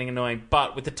 this is getting annoying.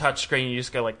 But with the touchscreen, you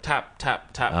just go tap,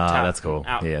 tap, tap, tap. That's cool.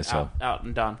 Out, yeah, sure. out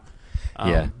and done.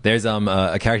 There's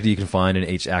a character you can find in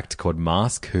each act called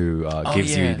Mask who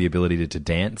gives you the ability to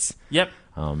dance. Yep.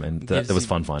 And that was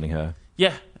fun finding her.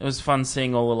 Yeah, it was fun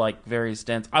seeing all the various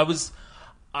dance.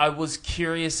 I was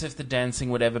curious if the dancing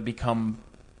would ever become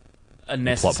a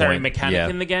necessary mechanic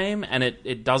in the game, and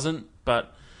it doesn't,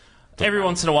 but every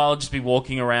once in a while I'll just be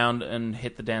walking around and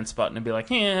hit the dance button and be like,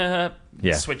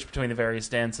 switch between the various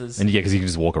dances. And because you can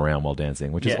just walk around while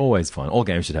dancing, which is always fun. All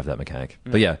games should have that mechanic.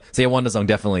 But so Wonder Song,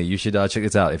 definitely. You should check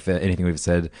this out. If anything we've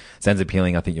said sounds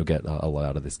appealing, I think you'll get a lot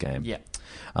out of this game. Yeah.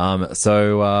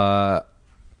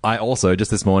 I also,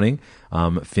 just this morning,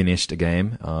 finished a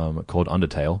game called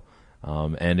Undertale.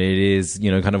 And it is,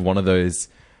 kind of one of those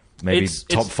maybe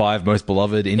top 5 most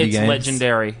beloved indie games. It's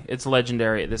legendary. It's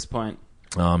legendary at this point.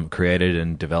 Created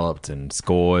and developed and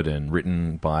scored and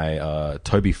written by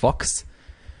Toby Fox.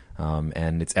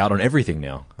 And it's out on everything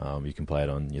now. You can play it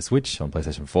on your Switch, on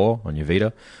PlayStation 4, on your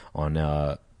Vita,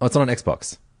 it's on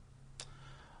Xbox.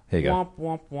 Here you go. Womp,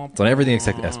 womp, womp, it's on everything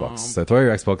except Xbox. So throw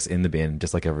your Xbox in the bin,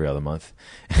 just like every other month,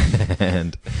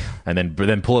 and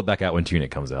then pull it back out when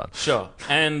Tunic comes out. Sure,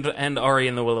 and Ori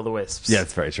and the Will of the Wisps. Yeah,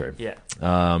 it's very true. Yeah.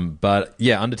 But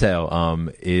yeah,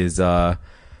 Undertale is an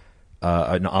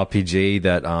RPG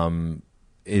that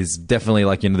is definitely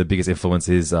the biggest influence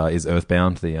is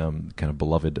Earthbound, the kind of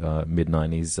beloved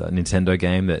mid-90s Nintendo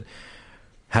game that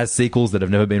has sequels that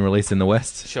have never been released in the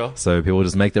West. Sure. So people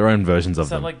just make their own versions of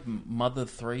them. Is that like Mother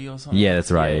 3 or something? Yeah, that's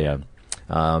right, yeah.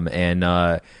 And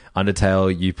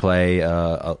Undertale, you play,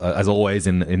 as always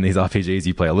in these RPGs,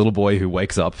 you play a little boy who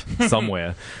wakes up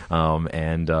somewhere,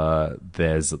 and you're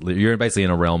basically in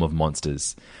a realm of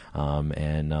monsters.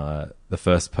 And the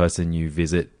first person you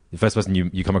visit, the first person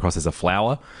you come across is a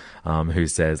flower, who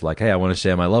says, like, hey, I want to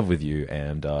share my love with you.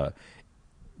 And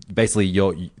basically,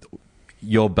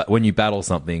 when you battle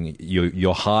something,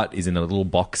 your heart is in a little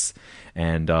box,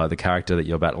 and the character that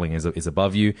you're battling is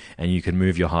above you, and you can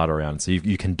move your heart around, so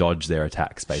you can dodge their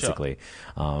attacks, basically.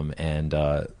 Sure.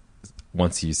 And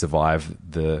once you survive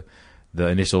the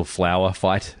initial flower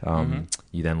fight,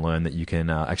 you then learn that you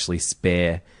can actually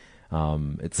spare.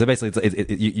 So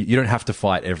basically, you don't have to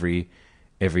fight every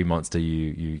monster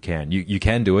you can. You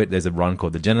can do it. There's a run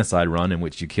called the Genocide Run in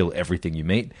which you kill everything you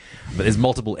meet. But there's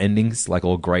multiple endings, like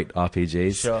all great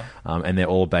RPGs. Sure. And they're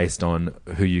all based on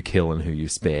who you kill and who you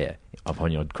spare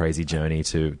upon your crazy journey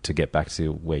to get back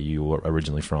to where you were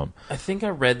originally from. I think I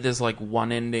read there's like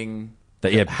one ending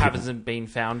that hasn't been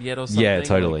found yet or something. Yeah,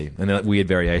 totally. And there are weird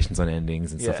variations on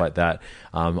endings and stuff like that.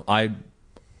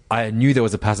 I knew there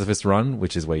was a pacifist run,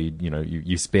 which is where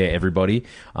you spare everybody,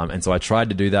 and so I tried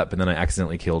to do that, but then I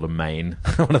accidentally killed one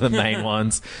of the main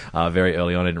ones very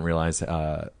early on. I didn't realize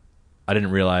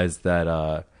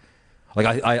that.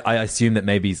 I assumed that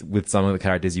maybe with some of the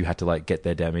characters you had to get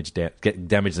their damage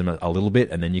them a little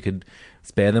bit, and then you could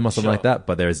spare them or something like that.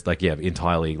 But there's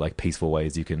entirely peaceful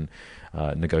ways you can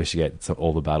negotiate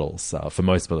all the battles for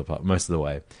most of the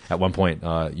way. At one point,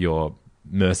 your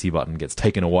mercy button gets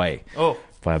taken away. Oh.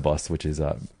 By a boss, which is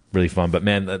really fun. But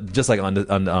man, just like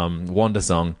Wonder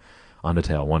Song,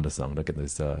 Undertale, Wonder Song. Don't get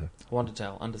this.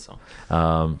 Wondertale, Undersong.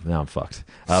 Now I'm fucked.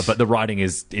 But the writing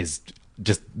is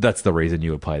just that's the reason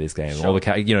you would play this game. Sure. All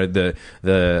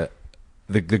the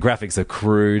graphics are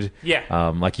crude. Yeah.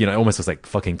 Almost looks like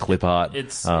fucking clip art.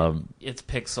 It's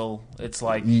pixel. It's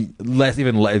like it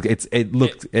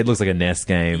looks like a NES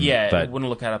game. Yeah, but it wouldn't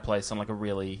look out of place on a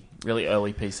really really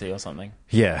early PC or something.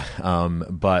 Yeah.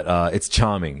 But it's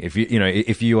charming. If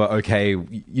you are okay,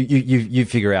 you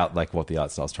figure out what the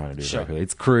art style's trying to do. Sure.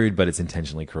 It's crude, but it's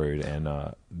intentionally crude. And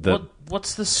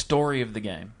what's the story of the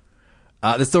game?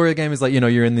 The story of the game is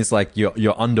you're in this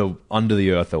you're under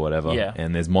the earth or whatever, yeah.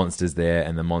 And there's monsters there,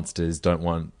 and the monsters don't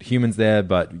want humans there,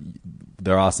 but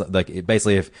there are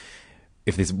basically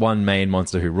if this one main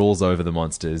monster who rules over the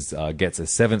monsters gets a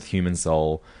 7th human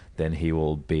soul, then he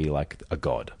will be like a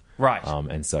god, right?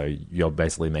 And so you're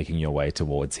basically making your way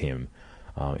towards him.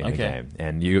 In the game,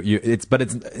 and it's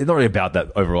not really about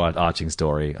that overarching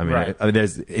story. I mean, right.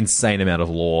 There's insane amount of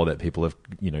lore that people have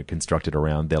constructed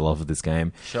around their love of this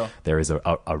game. Sure, there is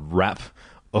a rap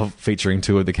featuring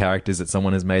 2 of the characters that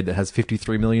someone has made that has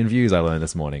 53 million views. I learned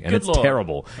this morning, and Good it's Lord.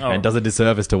 terrible and does a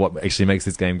disservice to what actually makes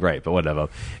this game great. But whatever,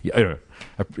 have your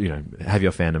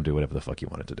fandom do whatever the fuck you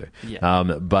want it to do.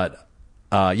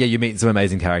 Yeah. You meet some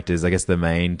amazing characters. I guess the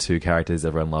main 2 characters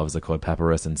everyone loves are called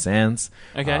Papyrus and Sans,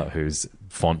 whose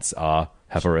fonts are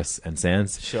Papyrus and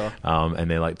Sans. Sure. And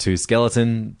they're 2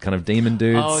 skeleton kind of demon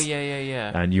dudes. Oh,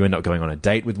 yeah. And you end up going on a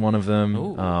date with one of them.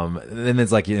 Then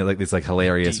there's this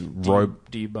hilarious rope.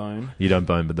 Do you bone? You don't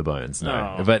bone, but the bones.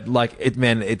 No. Oh. But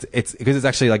it's because it's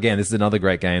actually, again, this is another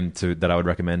great game that I would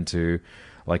recommend to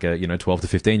a 12 to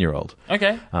 15-year-old.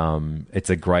 Okay. It's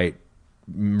a great,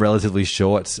 relatively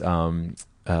short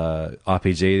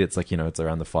RPG that's it's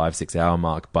around the 5-6 hour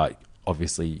mark, but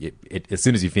obviously, as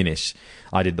soon as you finish,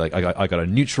 I got a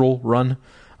neutral run.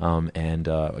 And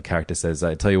a character says,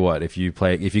 "I tell you what, if you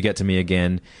get to me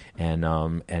again,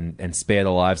 and spare the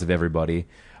lives of everybody,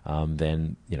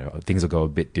 then things will go a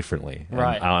bit differently."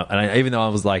 Right. Even though I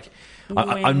was like,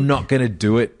 I'm not going to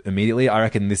do it immediately. I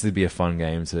reckon this would be a fun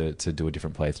game to do a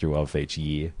different playthrough of each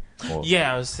year.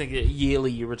 I was thinking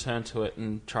yearly you return to it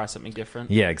and try something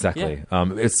different. Yeah, exactly.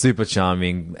 Yeah. It's super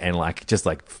charming and just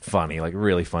funny,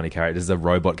 really funny character. There's a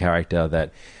robot character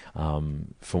that.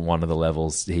 For one of the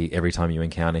levels, every time you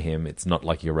encounter him, it's not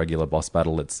like your regular boss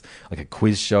battle. It's like a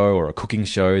quiz show or a cooking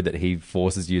show that he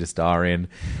forces you to star in.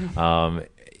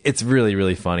 It's really,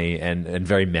 really funny and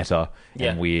very meta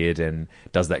and weird, and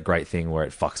does that great thing where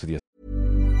it fucks with your.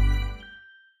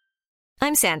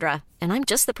 I'm Sandra, and I'm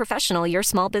just the professional your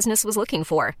small business was looking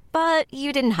for. But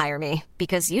you didn't hire me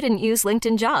because you didn't use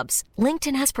LinkedIn Jobs.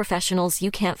 LinkedIn has professionals you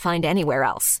can't find anywhere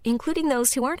else, including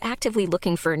those who aren't actively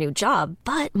looking for a new job,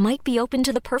 but might be open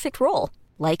to the perfect role,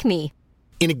 like me.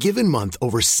 In a given month,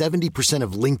 over 70%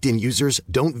 of LinkedIn users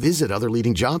don't visit other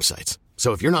leading job sites.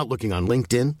 So if you're not looking on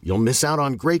LinkedIn, you'll miss out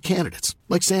on great candidates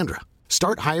like Sandra.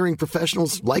 Start hiring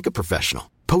professionals like a professional.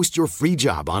 Post your free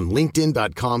job on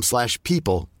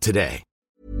linkedin.com/people today.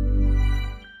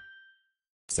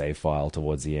 Save file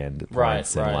towards the end,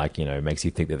 right? And makes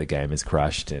you think that the game is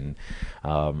crashed. And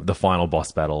the final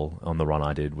boss battle on the run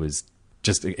I did was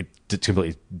just a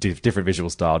completely different visual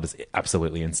style, just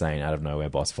absolutely insane, out of nowhere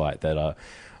boss fight that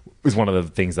was one of the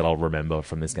things that I'll remember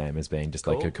from this game as being just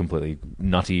like a completely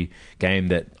nutty game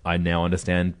that I now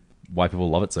understand why people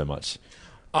love it so much.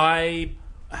 I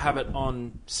have it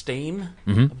on Steam.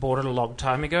 Mm-hmm. I bought it a long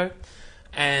time ago,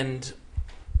 and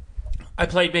I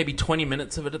played maybe 20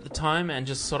 minutes of it at the time and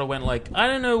just sort of went like, I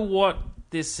don't know what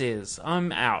this is.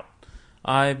 I'm out.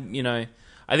 I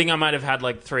think I might have had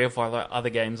like 3 or 5 other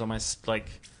games on my,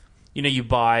 you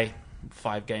buy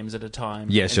 5 games at a time.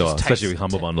 Yeah, sure. Especially with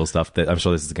Humble Bundle stuff. That I'm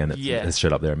sure this is a game that has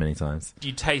showed up there many times.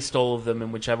 You taste all of them,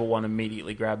 and whichever one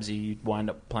immediately grabs you, you wind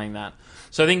up playing that.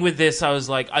 So I think with this, I was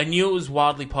like, I knew it was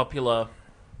wildly popular.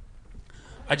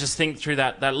 I just think through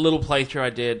that little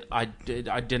playthrough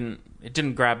it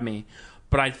didn't grab me.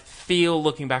 But I feel,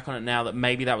 looking back on it now, that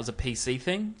maybe that was a PC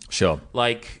thing. Sure.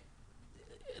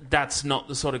 That's not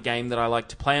the sort of game that I like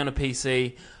to play on a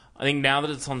PC. I think now that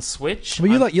it's on Switch...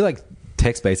 Well, you like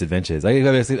text-based adventures.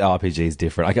 Obviously, RPG is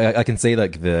different. I can see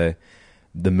the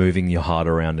moving your heart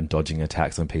around and dodging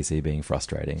attacks on PC being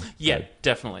frustrating. Yeah,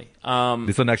 definitely.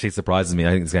 This one actually surprises me.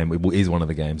 I think this game is one of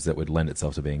the games that would lend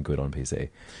itself to being good on PC.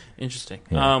 Interesting.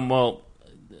 Yeah. Well,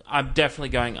 I'm definitely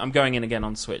going in again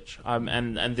on Switch,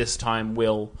 and this time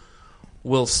we'll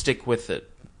stick with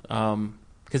it.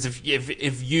 Because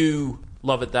if you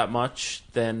love it that much,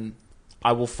 then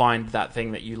I will find that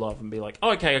thing that you love and be like,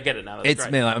 oh, okay, I get it now. That's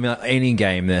great. I mean, any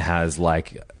game that has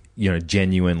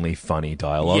genuinely funny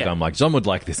dialogue, I'm like, John would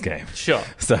like this game. Sure.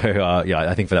 So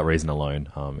I think for that reason alone,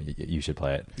 you should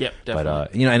play it. Yep,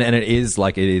 definitely. But and it is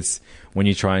when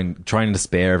you trying to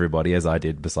spare everybody, as I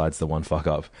did, besides the one fuck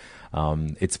up.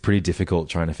 It's pretty difficult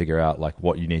trying to figure out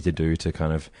what you need to do to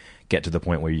kind of get to the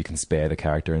point where you can spare the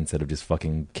character instead of just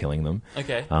fucking killing them.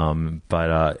 Okay.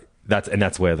 But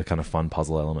that's where the kind of fun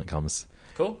puzzle element comes.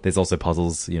 Cool. There's also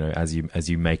puzzles, as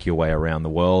you make your way around the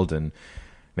world, and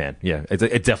man, yeah, it's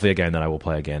definitely a game that I will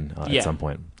play again at some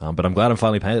point. But I'm glad I'm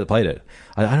finally played it.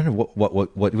 I don't know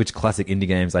which classic indie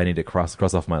games I need to cross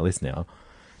off my list now.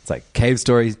 It's like Cave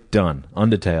Story, done.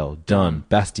 Undertale, done.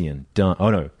 Bastion, done. Oh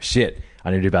no, shit. I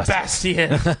need to do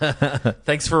Bastion.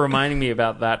 Thanks for reminding me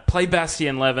about that. Play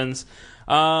Bastion, Levins.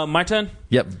 My turn?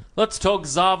 Yep. Let's talk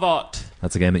Zavot.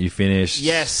 That's a game that you finished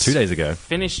 2 days ago.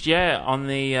 Finished, on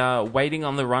the waiting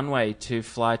on the runway to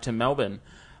fly to Melbourne.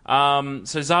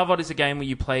 So Zavot is a game where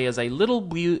you play as a little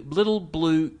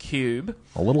blue cube.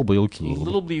 A little blue cube.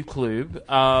 Little blue cube.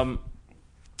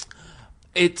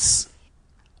 It's...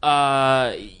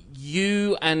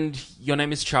 you and your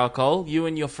name is Charcoal. You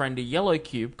and your friend, a yellow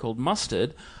cube called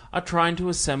Mustard, are trying to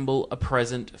assemble a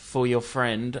present for your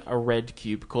friend, a red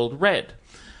cube called Red.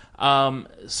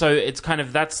 So it's kind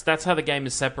of that's how the game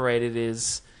is separated.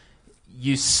 Is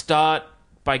you start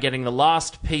by getting the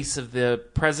last piece of the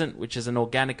present, which is an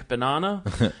organic banana,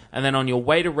 and then on your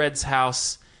way to Red's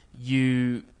house,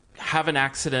 you have an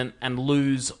accident and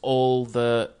lose all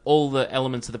the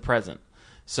elements of the present.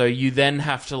 So you then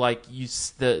have to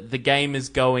the game is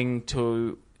going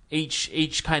to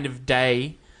each kind of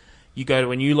day. You go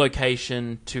to a new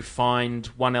location to find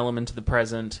one element of the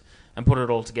present and put it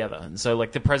all together. And so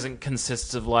the present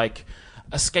consists of a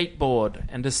skateboard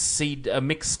and a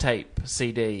mixtape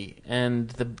CD and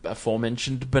the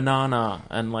aforementioned banana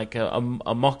and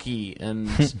a mocky and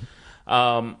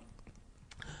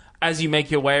As you make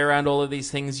your way around all of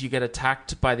these things, you get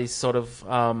attacked by these sort of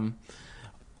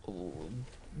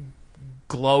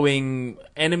glowing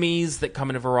enemies that come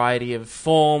in a variety of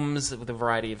forms with a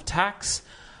variety of attacks.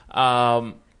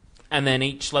 And then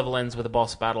each level ends with a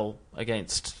boss battle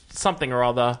against something or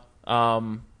other,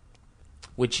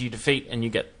 which you defeat and you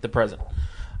get the present.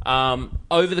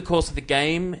 Over the course of the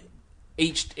game,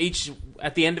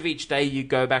 at the end of each day, you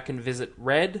go back and visit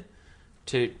Red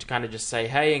to kind of just say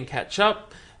hey and catch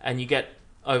up, and you get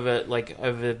over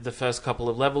the first couple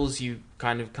of levels, you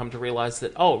kind of come to realize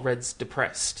that Red's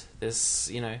depressed. He's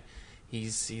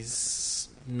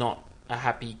not a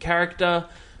happy character,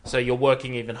 so you're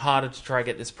working even harder to try to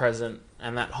get this present,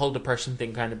 and that whole depression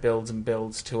thing kind of builds and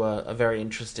builds to a very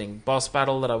interesting boss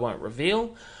battle that I won't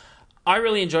reveal. I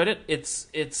really enjoyed it.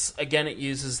 It's again, it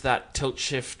uses that tilt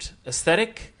shift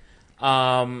aesthetic.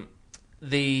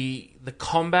 The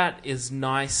combat is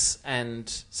nice and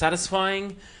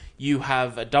satisfying. You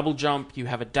have a double jump, you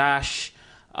have a dash,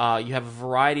 you have a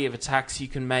variety of attacks you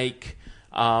can make,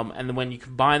 and then when you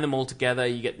combine them all together,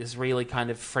 you get this really kind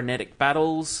of frenetic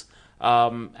battles.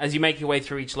 As you make your way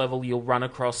through each level, you'll run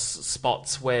across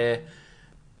spots where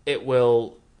it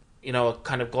will, a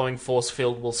kind of glowing force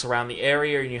field will surround the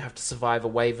area, and you have to survive a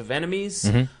wave of enemies.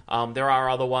 Mm-hmm. There are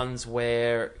other ones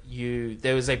where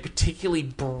there was a particularly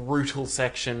brutal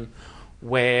section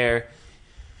where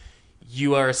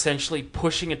you are essentially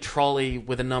pushing a trolley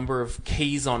with a number of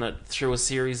keys on it through a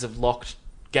series of locked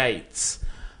gates,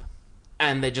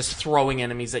 and they're just throwing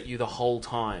enemies at you the whole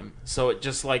time. So it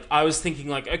just I was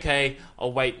thinking okay,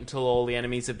 I'll wait until all the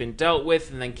enemies have been dealt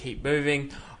with and then keep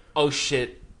moving. Oh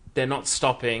shit, they're not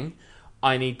stopping.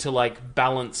 I need to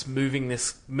balance moving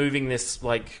this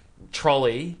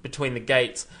trolley between the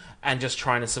gates and just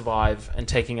trying to survive and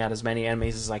taking out as many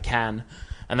enemies as I can.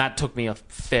 And that took me a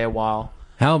fair while.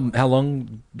 How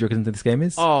long do you reckon this game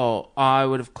is? Oh, I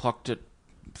would have clocked it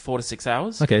 4 to 6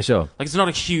 hours. Okay, sure. It's not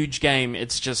a huge game.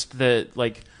 It's just it's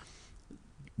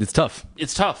tough.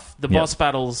 It's tough. The boss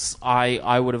battles,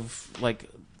 I would have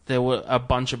there were a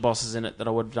bunch of bosses in it that I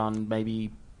would have done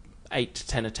maybe 8 to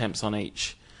 10 attempts on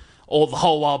each, all the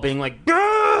whole while being God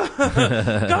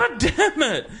damn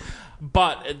it!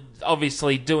 But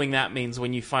obviously, doing that means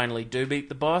when you finally do beat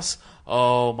the boss,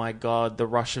 oh my god, the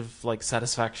rush of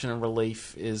satisfaction and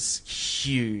relief is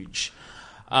huge.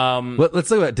 Let's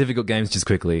talk about difficult games just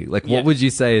quickly. What would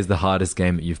you say is the hardest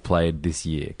game that you've played this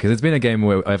year? Because it's been a game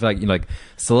where I feel like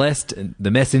Celeste, The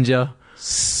Messenger.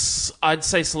 I'd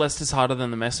say Celeste is harder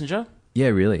than The Messenger. Yeah,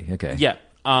 really? Okay. Yeah.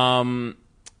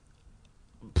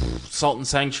 Salt and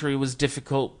Sanctuary was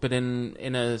difficult, but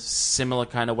in a similar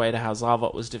kind of way to how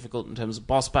Zavod was difficult in terms of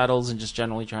boss battles and just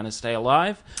generally trying to stay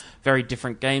alive. Very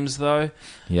different games, though.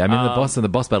 Yeah, I mean, the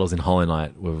boss battles in Hollow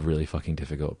Knight were really fucking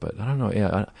difficult, but I don't know.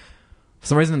 Yeah, for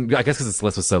some reason, I guess because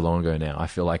Celeste was so long ago now, I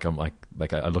feel like I'm I'm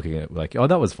looking at it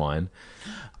that was fine.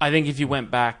 I think if you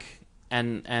went back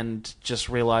and just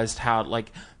realized how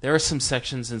there are some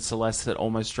sections in Celeste that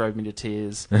almost drove me to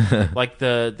tears,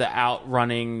 the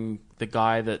outrunning the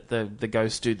guy the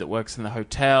ghost dude that works in the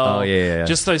hotel. Oh yeah.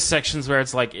 Just those sections where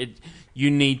it's you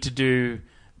need to do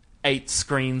 8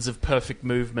 screens of perfect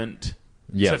movement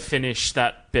to finish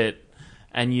that bit,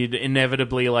 and you'd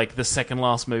inevitably the second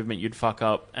last movement you'd fuck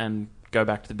up and go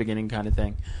back to the beginning kind of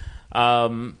thing.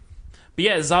 But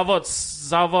yeah,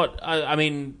 Zavod. I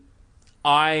mean,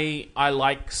 I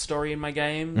like story in my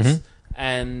games,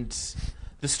 and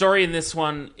the story in this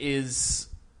one is,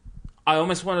 I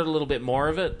almost wanted a little bit more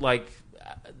of it.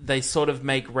 They sort of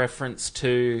make reference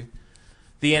to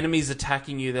the enemies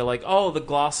attacking you. They're the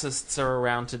Glassists are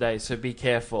around today, so be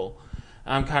careful.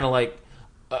 I'm kind of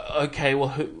okay, well,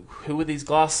 who are these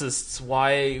Glassists?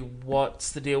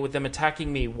 What's the deal with them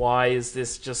attacking me? Why is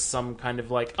this just some kind of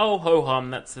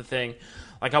ho-hum, that's the thing.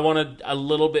 I wanted a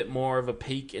little bit more of a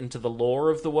peek into the lore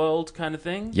of the world kind of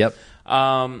thing. Yep.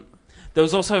 There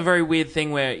was also a very weird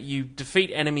thing where you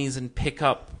defeat enemies and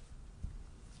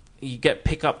you get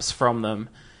pickups from them,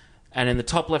 and in the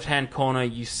top left-hand corner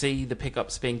you see the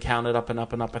pickups being counted up and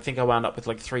up and up. I think I wound up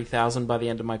with 3,000 by the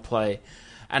end of my play.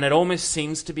 And it almost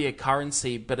seems to be a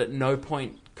currency, but at no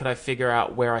point could I figure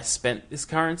out where I spent this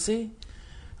currency.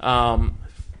 I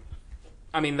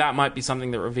mean, that might be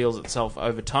something that reveals itself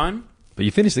over time. But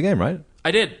you finished the game, right?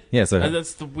 I did. Yeah, so... And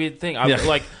that's the weird thing.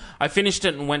 I finished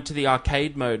it and went to the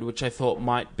arcade mode, which I thought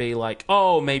might be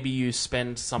maybe you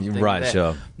spend something right, there.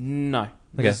 Sure. No.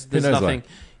 Okay. There's nothing.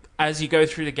 as you go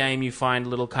through the game, you find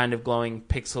little kind of glowing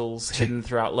pixels hidden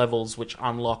throughout levels, which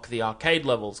unlock the arcade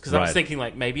levels. Because I was thinking,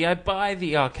 like, maybe I buy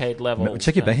the arcade level.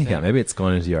 Check your bank account. Maybe it's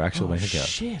gone into your actual bank account.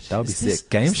 Shit. That would be sick.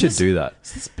 Games should do that.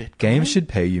 Is this Bitcoin? Games should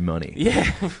pay you money.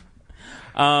 Yeah.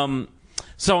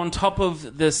 So on top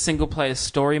of the single-player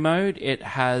story mode, it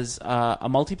has a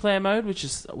multiplayer mode, which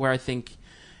is where I think...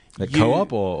 Like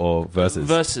co-op or versus?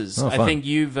 Versus. Oh, I think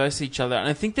you versus each other. And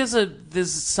I think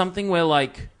there's something where,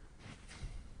 like...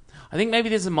 I think maybe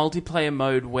there's a multiplayer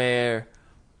mode where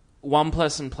one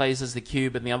person plays as the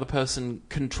cube and the other person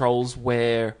controls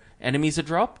where enemies are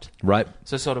dropped. Right.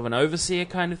 So sort of an overseer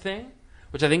kind of thing,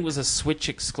 which I think was a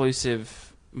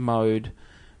Switch-exclusive mode.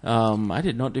 I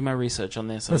did not do my research on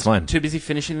this. That's fine. Too busy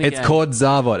finishing the game. It's called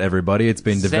Zavot, everybody. It's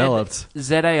been developed.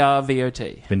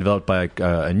 ZARVOT. Been developed by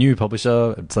a new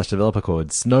publisher / developer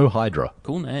called Snow Hydra.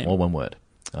 Cool name. All one word.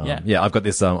 Yeah, I've got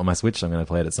this on my Switch. I'm going to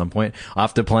play it at some point.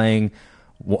 After playing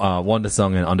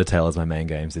Wandersong and Undertale as my main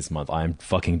games this month, I am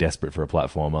fucking desperate for a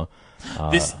platformer.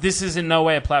 This is in no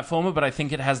way a platformer, but I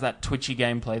think it has that twitchy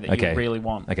gameplay that you really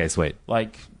want. Okay, sweet.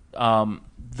 Like some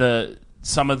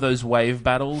of those wave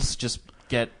battles just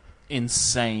get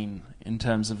insane in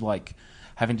terms of like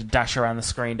having to dash around the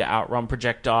screen to outrun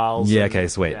projectiles. Yeah, okay,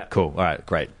 sweet. Yeah. Cool. All right,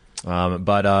 great.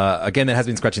 But again, it has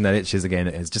been scratching that itch. Again,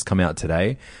 it has just come out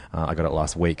today. I got it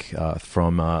last week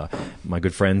from my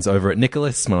good friends over at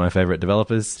Nicholas, one of my favorite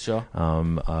developers. Sure.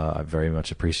 I very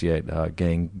much appreciate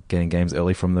getting games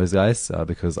early from those guys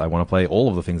because I want to play all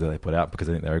of the things that they put out because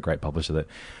I think they're a great publisher that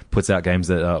puts out games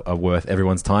that are worth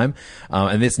everyone's time.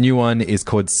 And this new one is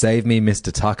called Save Me,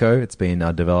 Mr. Taco. It's been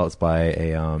developed by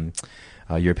a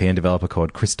European developer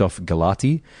called Christoph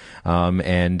Galati.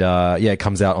 It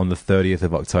comes out on the 30th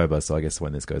of October. So I guess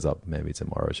when this goes up, maybe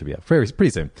tomorrow, it should be up pretty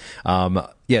soon.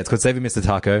 It's called Saving Mr.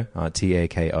 Taco,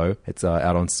 Tako. It's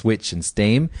out on Switch and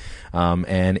Steam.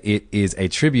 And it is a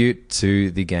tribute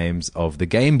to the games of the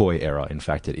Game Boy era. In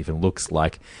fact, it even looks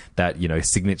like that,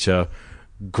 signature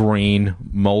green,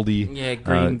 moldy,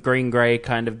 green-gray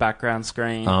kind of background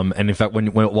screen. And in fact,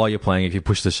 while you're playing, if you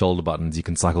push the shoulder buttons, you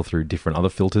can cycle through different other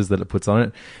filters that it puts on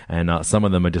it, and some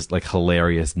of them are just like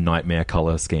hilarious nightmare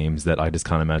color schemes that I just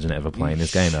can't imagine ever playing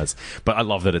this game as. But I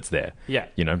love that it's there. Yeah,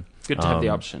 good to have the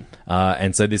option.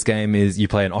 And so this game is you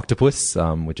play an octopus,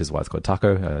 which is why it's called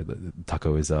Taco.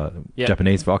 Taco is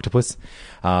Japanese for octopus,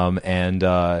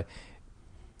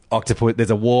 octopus. There's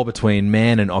a war between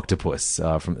man and octopus,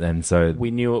 and so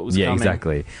we knew it was coming. Yeah,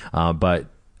 exactly. But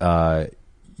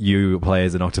you play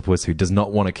as an octopus who does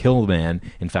not want to kill man.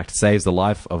 In fact, saves the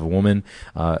life of a woman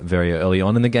very early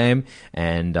on in the game,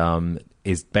 and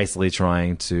is basically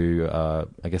trying to,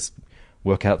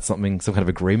 work out some kind of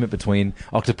agreement between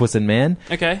octopus and man.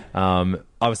 Okay.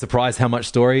 I was surprised how much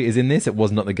story is in this. It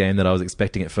was not the game that I was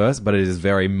expecting at first, but it is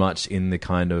very much in the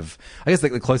kind of... I guess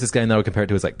like the closest game that I would compare it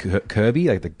to is like Kirby,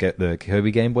 like the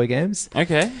Kirby Game Boy games.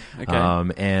 Okay.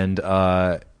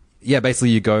 Basically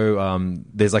you go...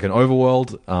 there's like an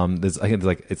overworld.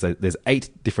 There's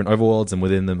 8 different overworlds, and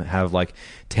within them have like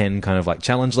 10 kind of like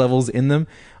challenge levels in them,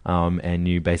 and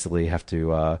you basically have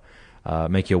to...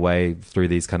 make your way through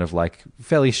these kind of like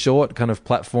fairly short kind of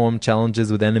platform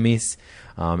challenges with enemies.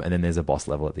 And then there's a boss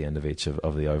level at the end of each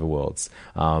of the overworlds.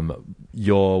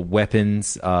 Your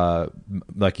weapons,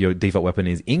 like your default weapon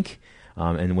is ink.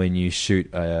 And when you shoot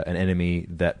an enemy,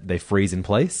 that they freeze in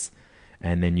place.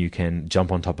 And then you can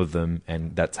jump on top of them,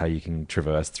 and that's how you can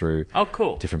traverse through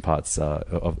different parts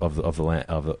of the land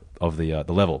of the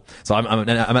level. So I'm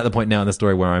at the point now in the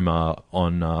story where I'm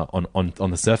on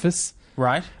the surface.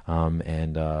 Right.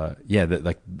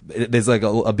 There's like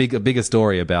a bigger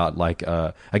story about like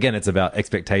again, it's about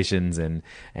expectations and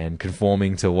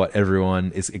conforming to what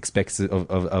everyone expects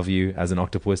of you as an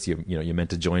octopus. You're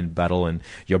meant to join battle, and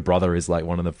your brother is like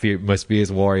one of the most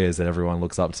fierce warriors that everyone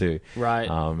looks up to. Right.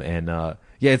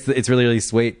 It's really, really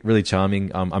sweet, really charming.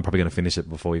 I'm probably going to finish it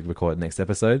before we record the next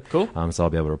episode. Cool. So I'll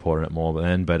be able to report on it more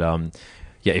then. But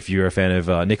if you're a fan of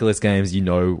Nicholas games,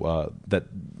 that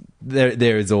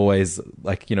there is always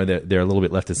like they're a little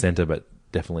bit left of center, but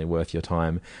definitely worth your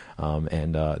time.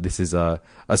 This is a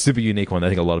super unique one that I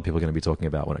think a lot of people are going to be talking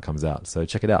about when it comes out. So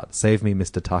check it out. Save Me,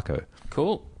 Mr. Taco.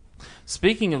 Cool.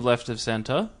 Speaking of left of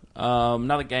center,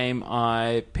 another game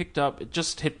I picked up. It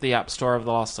just hit the App Store over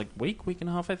the last week and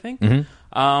a half, I think.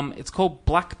 Mm-hmm. It's called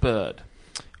Blackbird.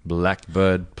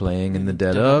 Blackbird playing in the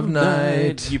dead of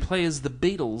night. You play as the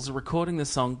Beatles recording the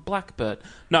song Blackbird.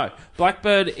 No,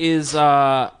 Blackbird is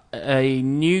a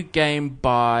new game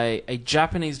by a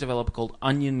Japanese developer called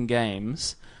Onion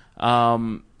Games.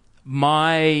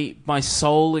 My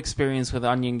sole experience with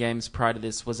Onion Games prior to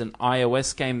this was an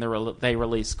iOS game they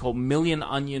released called Million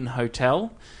Onion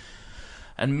Hotel.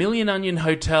 And Million Onion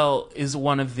Hotel is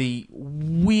one of the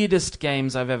weirdest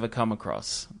games I've ever come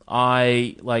across.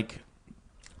 I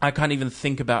can't even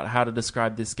think about how to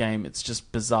describe this game. It's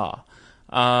just bizarre.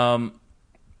 So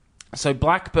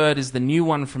Blackbird is the new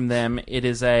one from them. It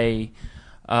is a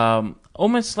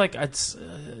almost like it's.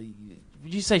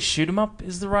 Would you say shoot 'em up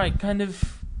is the right kind of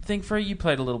thing for it? You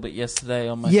played a little bit yesterday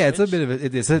on my Yeah, Switch. it's a bit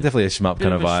of it's definitely a shmup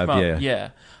kind of vibe. Shmup, Yeah.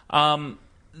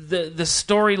 The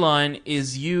storyline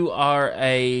is you are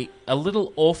a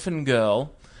little orphan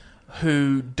girl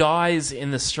who dies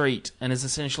in the street and is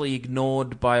essentially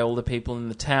ignored by all the people in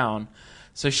the town.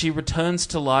 So she returns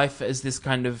to life as this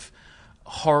kind of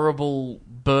horrible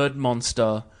bird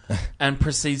monster and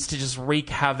proceeds to just wreak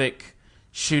havoc,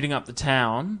 shooting up the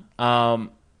town.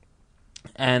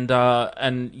 And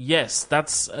yes,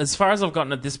 that's as far as I've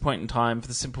gotten at this point in time, for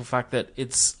the simple fact that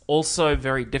it's also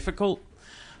very difficult.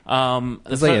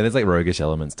 There's like roguish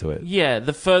elements to it. Yeah,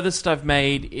 the furthest I've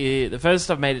made it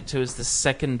to is the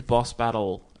second boss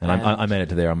battle. And I made it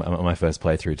to there on my first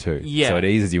playthrough too. Yeah. So it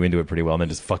eases you into it pretty well and then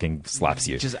just fucking slaps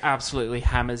you. Just absolutely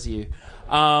hammers you.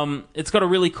 It's got a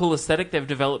really cool aesthetic. They've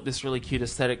developed this really cute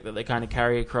aesthetic that they kind of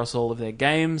carry across all of their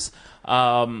games.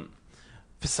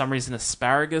 For some reason,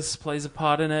 asparagus plays a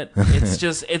part in it.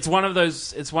 It's one of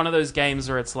those games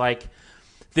where it's like,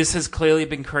 this has clearly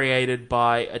been created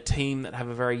by a team that have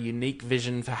a very unique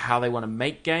vision for how they want to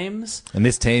make games. And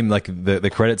this team, like the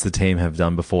credits the team have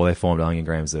done before they formed Onion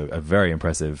Grams are very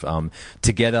impressive.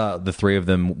 Together, the three of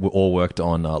them all worked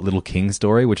on Little King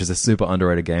Story, which is a super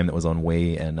underrated game that was on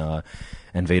Wii and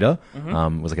Vita.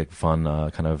 Mm-hmm. It was like a fun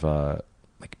kind of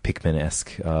like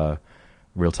Pikmin-esque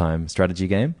real-time strategy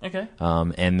game. Okay.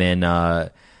 And then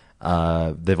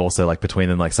they've also, like, between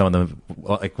them, like, some of them,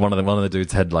 like, one of the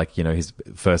dudes had, like, you know, his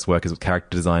first work as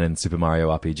character design in Super Mario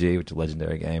RPG, which is a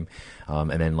legendary game. And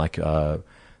then, like,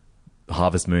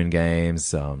 Harvest Moon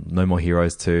games, No More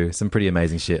Heroes 2, some pretty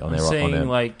amazing shit on I'm there. seeing,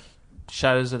 like,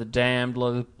 Shadows of the Damned,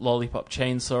 Lollipop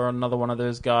Chainsaw, another one of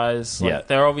those guys. Like, yeah.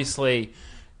 They're obviously,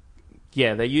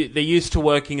 they're used to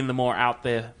working in the more out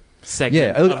there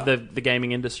segment of the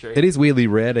gaming industry. It is weirdly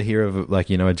rare to hear of,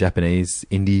 like, you know, a Japanese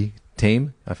indie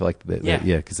team. I feel like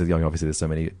because obviously there's so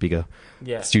many bigger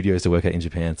studios to work at in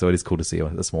Japan, so it is cool to see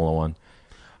a smaller one.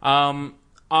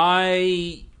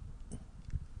 I'd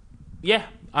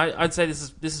say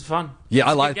this is fun. Yeah,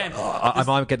 it's I like. I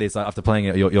might get this after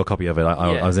playing your copy of it.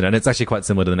 I was in it, and it's actually quite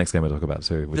similar to the next game I talk about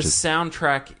too. Which is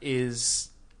soundtrack is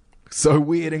so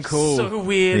weird and cool. So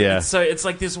weird. Yeah. It's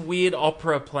like this weird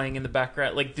opera playing in the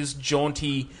background, like this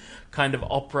jaunty kind of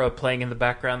opera playing in the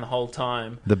background the whole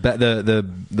time.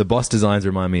 The boss designs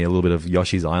remind me a little bit of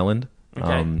Yoshi's Island.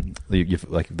 Okay.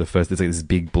 Like the first, it's like this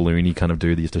big balloony kind of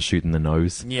dude that you have to shoot in the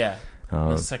nose. Yeah.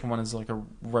 The second one is like a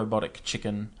robotic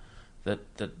chicken that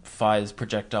fires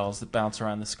projectiles that bounce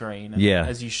around the screen. And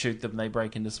as you shoot them, they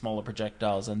break into smaller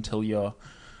projectiles until you're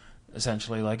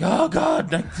essentially like, oh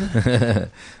god.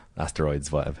 Asteroids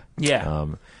vibe. Yeah.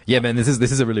 Man, this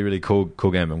is a really, really cool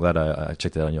game. I'm glad I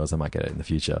checked it out on yours. I might get it in the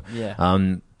future. Yeah.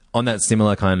 On that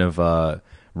similar kind of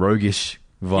roguish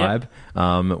vibe,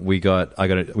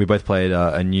 we both played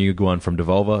a new one from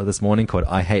Devolver this morning called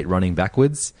I Hate Running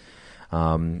Backwards.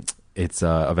 It's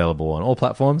available on all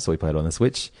platforms, so we played it on the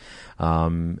Switch.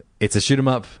 It's a shoot 'em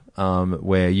up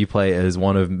where you play as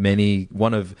one of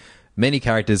many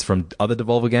characters from other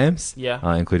Devolver games,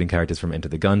 including characters from Enter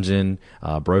the Gungeon,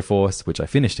 Broforce, which I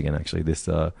finished again actually.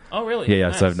 Oh, really? Yeah.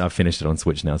 Nice. So I've finished it on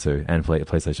Switch now too, and play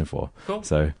PlayStation 4. Cool.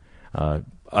 So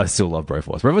I still love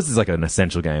Broforce. Broforce is like an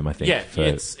essential game, I think. Yeah,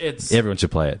 it's everyone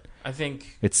should play it. I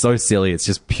think it's so silly. It's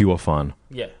just pure fun.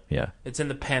 Yeah. It's in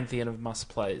the pantheon of must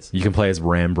plays. You can play as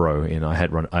Rambro in I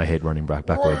Hate Running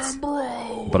Backwards.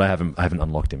 Rambro! But I haven't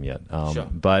unlocked him yet. Sure.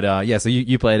 But so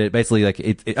you played it. Basically, like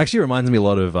it actually reminds me a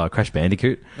lot of Crash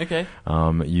Bandicoot. Okay.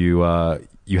 You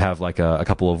have like a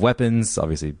couple of weapons.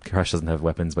 Obviously, Crash doesn't have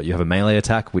weapons, but you have a melee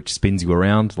attack which spins you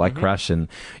around like Crash, and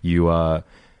you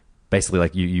basically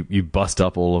like you bust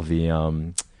up all of the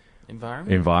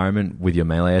environment with your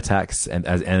melee attacks, and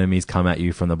as enemies come at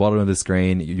you from the bottom of the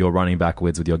screen, you're running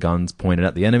backwards with your guns pointed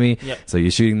at the enemy. Yep. So you're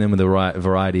shooting them with a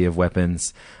variety of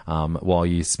weapons while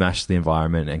you smash the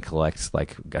environment and collect,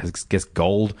 like, I guess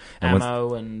gold and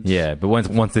ammo but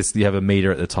once this, you have a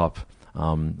meter at the top.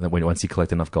 Once you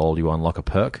collect enough gold, you unlock a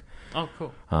perk. Oh,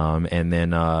 cool. And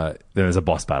then there's a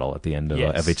boss battle at the end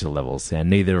of each of the levels. And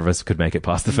neither of us could make it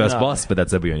past the first boss, but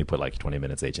that's we only put like 20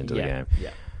 minutes each into the game. Yeah.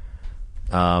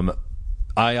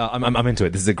 I'm into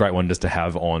it. This is a great one just to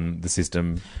have on the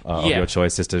system of your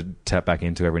choice, just to tap back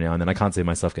into every now and then. I can't see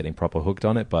myself getting proper hooked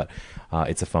on it, but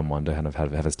it's a fun one to kind of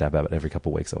have a stab at it every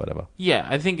couple of weeks or whatever. Yeah,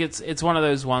 I think it's one of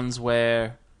those ones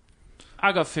where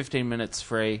I got 15 minutes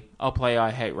free. I'll play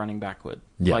I Hate Running Backward.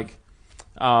 Yeah. Like,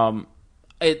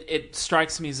 it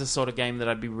strikes me as the sort of game that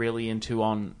I'd be really into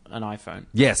on an iPhone.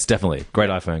 Yes, definitely. Great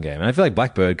iPhone game. And I feel like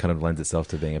Blackbird kind of lends itself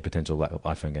to being a potential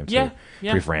iPhone game too. Yeah.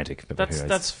 Pretty frantic. But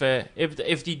That's fair. If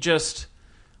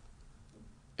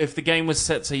the game was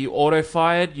set so you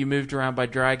auto-fired, you moved around by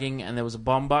dragging, and there was a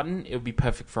bomb button, it would be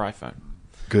perfect for iPhone.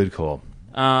 Good call.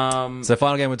 So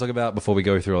final game we'll talk about before we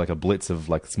go through like a blitz of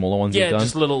like smaller ones you've done.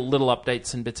 Just little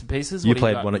updates and bits and pieces. You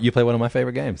played one of my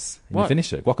favorite games. And you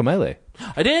finished it. Guacamelee.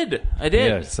 I did.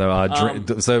 Yeah.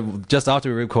 So just after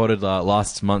we recorded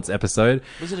last month's episode,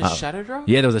 was it a shadow drop?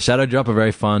 Yeah, there was a shadow drop, a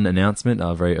very fun announcement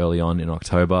very early on in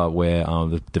October where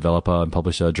the developer and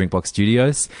publisher Drinkbox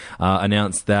Studios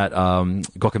announced that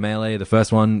Guacamelee, the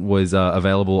first one, was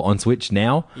available on Switch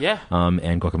now. Yeah.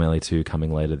 And Guacamelee 2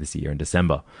 coming later this year in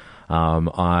December.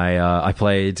 I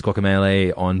played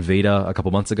Guacamelee on Vita a couple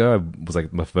months ago. It was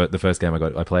like the first game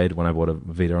I played when I bought a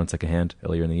Vita on secondhand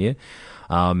earlier in the year.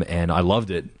 And I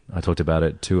loved it. I talked about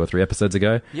it 2 or 3 episodes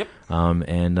ago. Yep.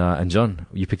 And John,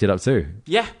 you picked it up too.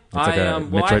 Yeah. It's like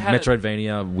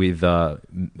Metroidvania with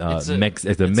it's a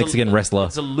Mexican wrestler.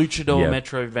 It's a luchador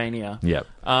Metroidvania. Yep.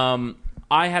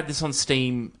 I had this on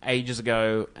Steam ages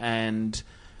ago, and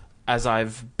as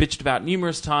I've bitched about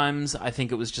numerous times, I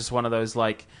think it was just one of those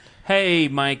like, hey,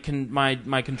 my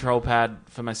control pad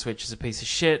for my Switch is a piece of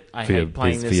shit. I hate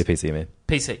playing this. For your PC, man.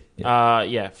 PC.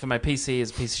 For my PC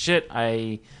is a piece of shit.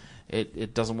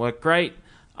 It doesn't work great.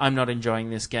 I'm not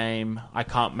enjoying this game. I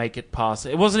can't make it past.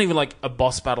 It wasn't even like a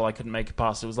boss battle I couldn't make it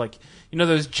past. It was like,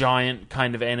 those giant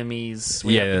kind of enemies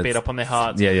where you have to beat up on their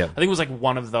hearts. Yeah. I think it was like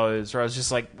one of those where I was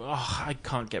just like, I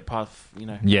can't get past,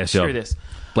 Yeah, sure. Screw this.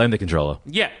 Blame the controller.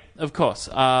 Yeah, of course.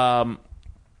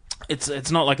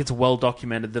 It's not like it's well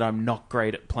documented that I'm not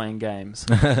great at playing games.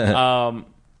 But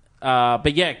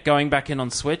yeah, going back in on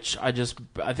Switch, I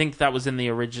think that was in the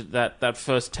original that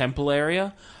first temple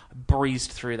area.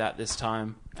 Breezed through that this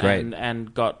time. Great.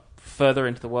 And got further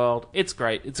into the world. It's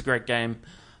great. It's a great game.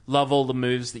 Love all the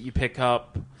moves that you pick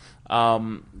up.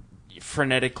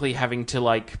 Frenetically having to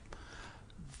like.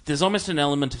 There's almost an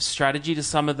element of strategy to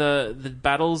some of the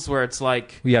battles where it's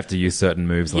like... You have to use certain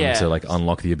moves to like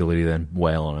unlock the ability to then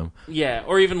wail on them. Yeah,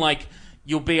 or even like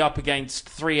you'll be up against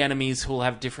 3 enemies who will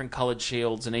have different coloured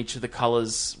shields, and each of the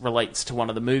colours relates to one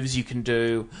of the moves you can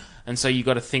do. And so you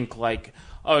got to think like,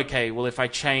 okay, well, if I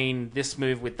chain this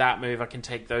move with that move, I can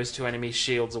take those 2 enemies'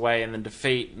 shields away and then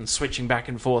defeat, and switching back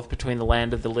and forth between the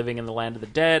land of the living and the land of the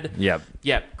dead. Yep.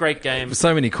 Yep, great game.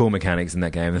 So many cool mechanics in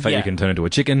that game. The fact you can turn into a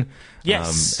chicken.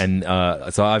 Yes.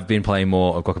 So I've been playing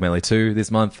more of Guacamelee 2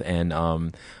 this month, and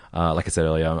like I said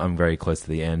earlier, I'm very close to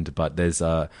the end, but there's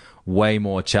way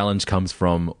more challenge comes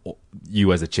from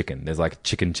you as a chicken. There's like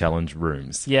chicken challenge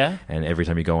rooms. Yeah. And every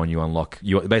time you go on, you unlock...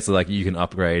 basically, like, you can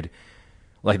upgrade...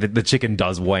 Like, the chicken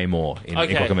does way more in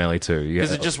Guacamelee 2.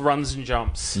 Because it just runs and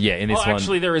jumps. Yeah, in this one...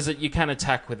 actually, you can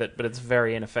attack with it, but it's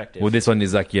very ineffective. Well, this one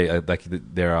is like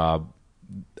there are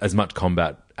as much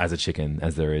combat as a chicken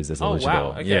as there is as a luchador.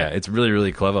 Wow. Okay. Yeah, it's really,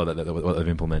 really clever that what they've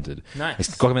implemented.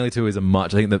 Nice. Guacamelee 2 is I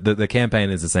think the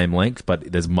campaign is the same length,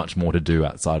 but there's much more to do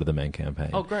outside of the main campaign.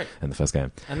 Oh, great. In the first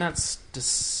game. And that's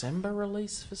December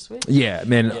release for Switch? Yeah,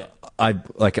 man. Yeah. I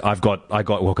got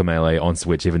Guacamelee on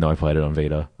Switch, even though I played it on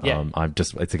Vita. Yeah.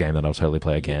 It's a game that I'll totally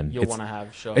play again. You'll want to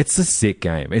have, sure. It's a sick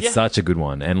game. It's such a good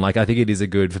one. And like, I think it is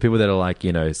for people that are like,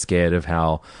 scared of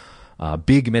how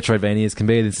big Metroidvanias can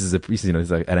be. This is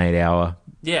it's like an 8-hour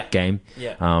game.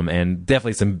 Yeah. And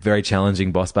definitely some very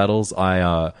challenging boss battles.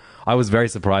 I was very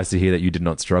surprised to hear that you did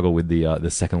not struggle with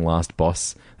the second last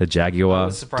boss, the Jaguar. I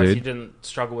was surprised dude. you didn't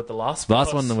struggle with the last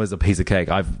boss. one was a piece of cake.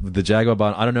 The Jaguar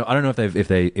button. I don't know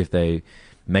if they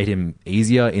made him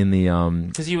easier in the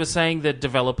because you were saying that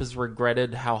developers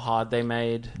regretted how hard they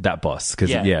made that boss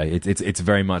because it's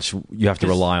very much you have to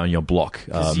rely on your block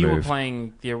because you were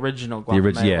playing the original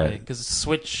Guacamelee because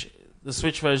the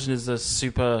Switch version is a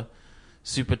super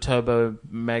turbo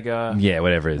mega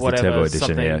whatever it is the turbo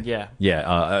edition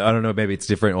I don't know, maybe it's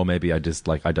different or maybe I just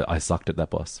like I sucked at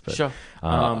that boss but sure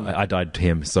I died to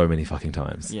him so many fucking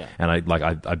times and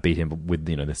I beat him with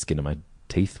the skin of my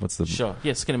teeth. What's the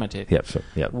skin of my teeth. Yeah, sure.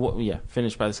 Yeah.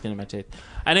 Finished by the skin of my teeth.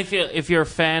 And if you're a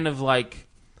fan of like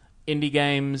indie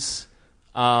games,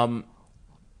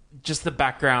 just the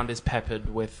background is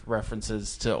peppered with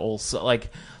references to also like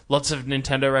lots of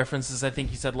Nintendo references. I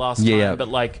think you said last time, but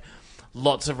like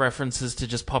lots of references to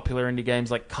just popular indie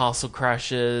games like Castle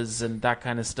Crashers and that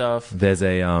kind of stuff. There's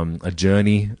a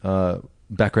Journey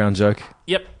background joke.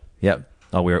 Yep.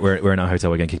 Oh, we're in our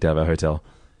hotel. We're getting kicked out of our hotel.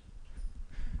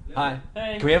 Hi.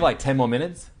 Hey. Can we have like 10 more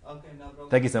minutes? Okay, no problem.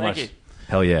 Thank you so much. You.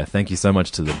 Hell yeah. Thank you so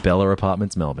much to the Bella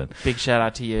Apartments, Melbourne. Big shout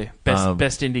out to you.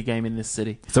 Best indie game in this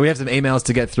city. So we have some emails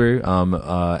to get through,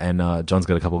 and John's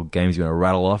got a couple of games you want to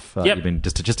rattle off. Yep. You've been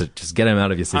just get them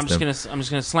out of your system. I'm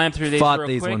just gonna slam through these. Fart real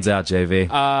these quick. ones out, JV.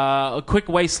 A quick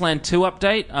Wasteland 2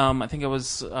 update. I think I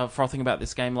was frothing about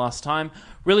this game last time.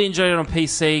 Really enjoyed it on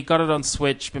PC. Got it on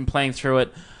Switch. Been playing through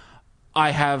it.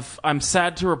 I'm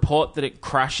sad to report that it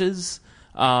crashes.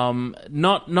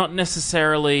 Not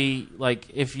necessarily like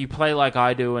if you play like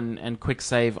I do and quick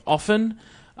save often.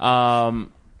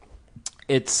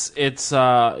 It's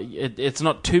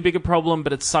not too big a problem,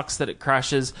 but it sucks that it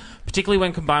crashes, particularly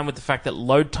when combined with the fact that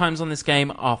load times on this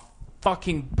game are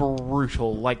fucking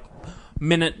brutal. Like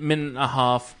minute and a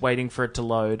half waiting for it to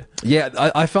load. Yeah,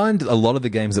 I find a lot of the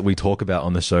games that we talk about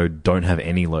on the show don't have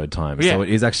any load time. Yeah. So it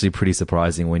is actually pretty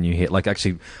surprising when you hit... Like,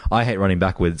 actually, I hate running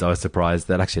backwards. I was surprised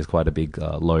that actually has quite a big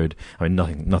load. I mean,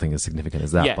 nothing as significant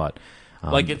as that, Yeah. but...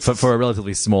 Like it's for a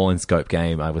relatively small in scope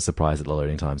game, I was surprised at the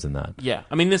loading times in that. Yeah,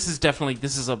 I mean, this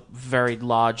is a very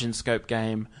large in scope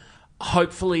game.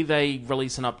 Hopefully, they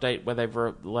release an update where they've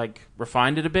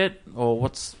refined it a bit, or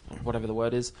whatever the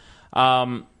word is.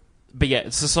 But yeah,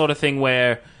 it's the sort of thing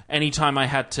where anytime I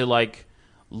had to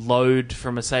load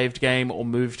from a saved game or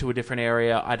move to a different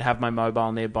area, I'd have my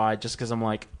mobile nearby just because I'm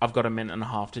like, I've got a minute and a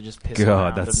half to just piss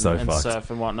around that's so and fucked. surf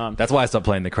and whatnot. That's why I stopped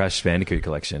playing the Crash Bandicoot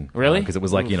collection. Really? Because it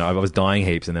was like, I was dying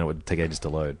heaps and then it would take ages to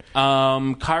load.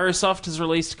 Kairosoft has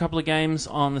released a couple of games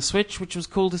on the Switch, which was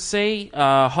cool to see.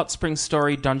 Hot Spring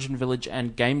Story, Dungeon Village,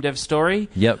 and Game Dev Story.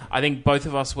 Yep. I think both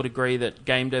of us would agree that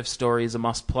Game Dev Story is a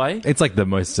must-play. It's like the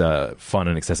most fun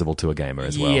and accessible to a gamer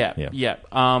as well. Yeah.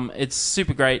 It's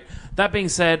super great. That being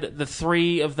said, the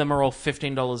three of them are all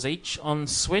 $15 each on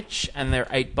Switch, and they're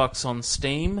 $8 on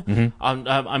Steam. Mm-hmm. On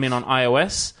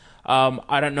iOS.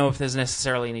 I don't know if there's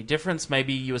necessarily any difference.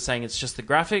 Maybe you were saying it's just the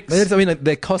graphics.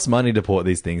 They cost money to port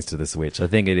these things to the Switch. I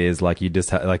think it is you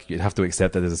just you have to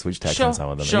accept that there's a Switch tax on some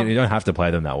of them. Sure. You don't have to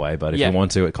play them that way, but if you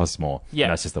want to, it costs more. Yeah,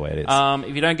 and that's just the way it is.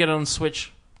 If you don't get it on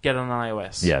Switch, get it on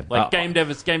iOS. Yeah, Game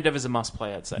Dev is a must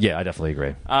play, I'd say. Yeah, I definitely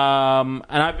agree. And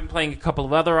I've been playing a couple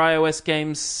of other iOS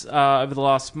games over the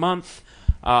last month.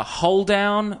 Hold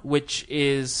Down, which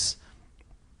is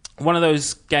one of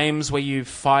those games where you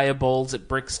fire balls at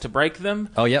bricks to break them.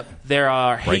 Oh, yep. There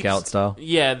are Breakout style.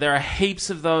 Yeah, there are heaps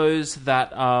of those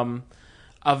that are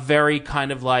very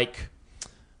kind of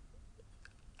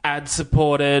ad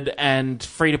supported and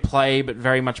free to play, but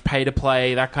very much pay to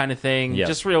play, that kind of thing. Yep.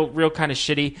 Just real kind of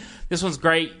shitty. This one's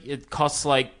great. It costs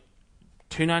 $2.99,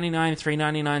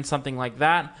 $3.99, something like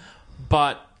that.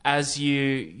 But as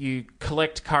you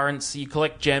collect currency, you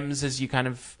collect gems as you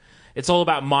it's all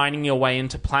about mining your way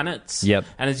into planets. Yep.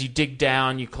 And as you dig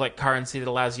down, you collect currency that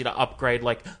allows you to upgrade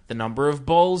the number of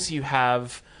balls you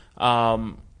have,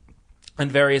 and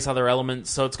various other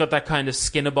elements. So it's got that kind of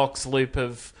Skinner box loop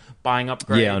of buying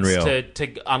upgrades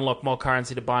to unlock more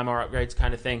currency, to buy more upgrades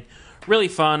kind of thing. Really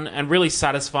fun and really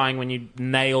satisfying when you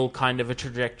nail kind of a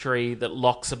trajectory that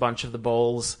locks a bunch of the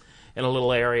balls in a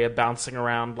little area bouncing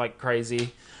around like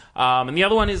crazy. And the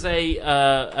other one is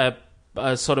a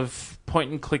sort of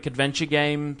point-and-click adventure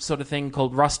game sort of thing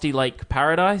called Rusty Lake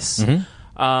Paradise,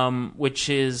 which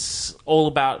is all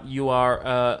about you are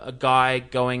a guy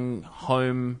going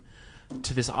home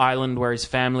to this island where his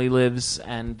family lives,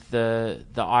 and the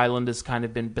island has kind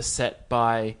of been beset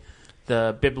by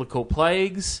the biblical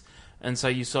plagues, and so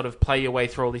you sort of play your way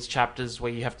through all these chapters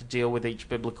where you have to deal with each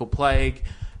biblical plague.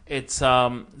 It's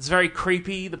very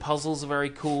creepy. The puzzles are very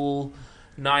cool.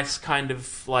 Nice kind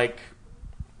of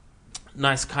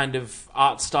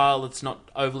art style that's not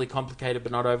overly complicated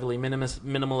but not overly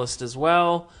minimalist as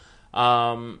well.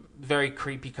 Very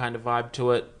creepy kind of vibe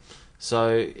to it. So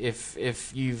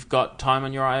if you've got time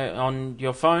on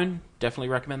your phone, definitely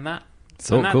recommend that.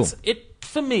 So and that's it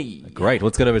for me. Great.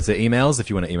 Let's get over to emails. If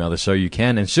you want to email the show, you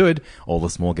can and should.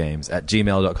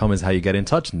 allthesmallgames@gmail.com is how you get in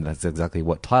touch, and that's exactly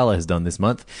what Tyler has done this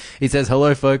month. He says,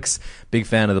 "Hello, folks. Big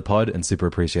fan of the pod and super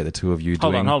appreciate the two of you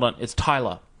doing..." Hold on. It's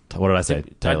Tyler. What did I say?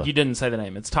 Taylor. You didn't say the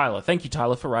name. It's Tyler. Thank you,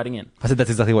 Tyler, for writing in. I said that's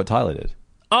exactly what Tyler did.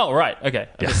 Oh, right. Okay.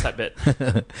 I missed that bit.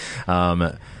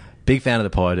 Big fan of the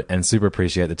pod and super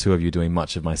appreciate the two of you doing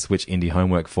much of my Switch indie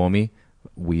homework for me.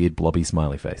 Weird blobby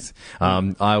smiley face. We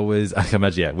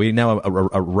now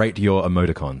rate your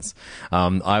emoticons.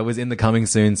 I was in the coming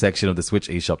soon section of the Switch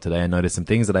eShop today and noticed some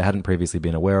things that I hadn't previously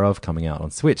been aware of coming out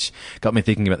on Switch. Got me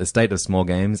thinking about the state of small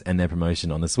games and their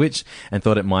promotion on the Switch, and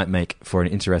thought it might make for an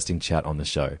interesting chat on the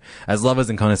show. As lovers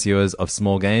and connoisseurs of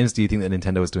small games, do you think that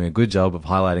Nintendo is doing a good job of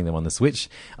highlighting them on the Switch?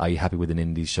 Are you happy with the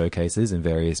indie showcases and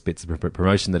various bits of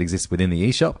promotion that exist within the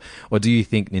eShop? Or do you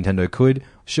think Nintendo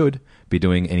should be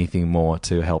doing anything more more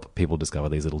to help people discover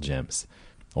these little gems?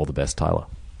 All the best, Tyler.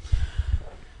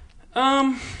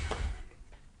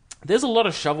 There's a lot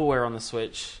of shovelware on the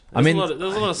Switch. There's a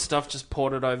lot of stuff just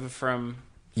ported over from.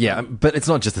 Yeah, but it's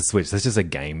not just the Switch. That's just a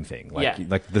game thing.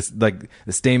 Like the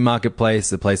Steam Marketplace,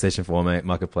 the PlayStation 4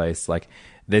 Marketplace. Like,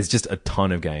 there's just a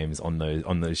ton of games on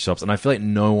those shops, and I feel like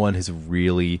no one has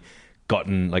really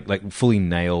gotten like fully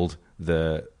nailed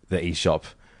the eShop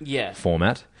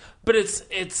format. But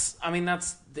it's. I mean,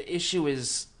 that's the issue.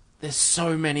 Is there's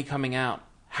so many coming out.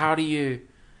 How do you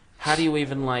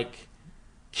even like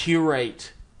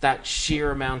curate that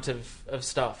sheer amount of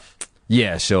stuff?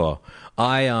 Yeah, sure.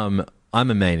 I'm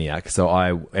a maniac,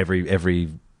 so every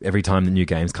time the new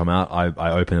games come out,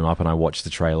 I open them up and I watch the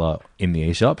trailer in the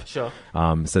eShop. Sure.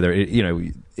 So there,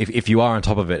 if you are on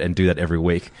top of it and do that every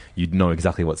week, you'd know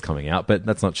exactly what's coming out. But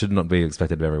should not be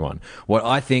expected of everyone. What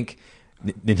I think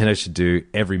Nintendo should do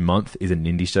every month is an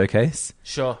indie showcase.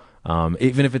 Sure.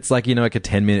 Even if it's like a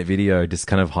 10-minute video, just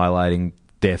kind of highlighting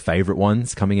their favorite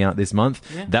ones coming out this month.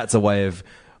 Yeah. That's a way of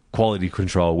quality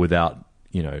control without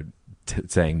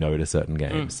saying no to certain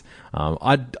games.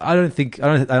 I don't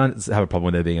have a problem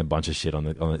with there being a bunch of shit on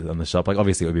the shop. Like,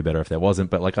 obviously it would be better if there wasn't,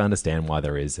 but like I understand why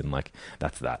there is, and like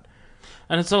that's that.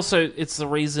 And it's the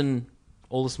reason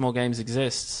all the small games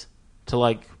exists, to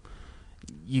like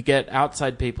you get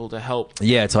outside people to help.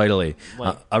 Yeah, totally.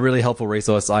 A really helpful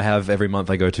resource I have every month,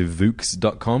 I go to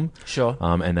Vooks.com. Sure.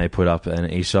 And they put up an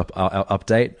eShop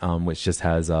update, which just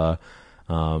has the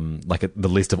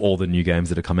list of all the new games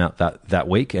that have come out that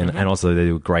week, and also they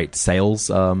do great sales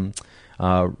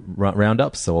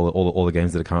roundups, so all the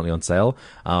games that are currently on sale.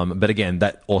 But again,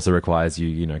 that also requires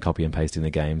you copy and pasting the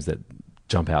games that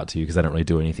jump out to you, because they don't really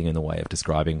do anything in the way of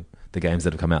describing the games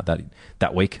that have come out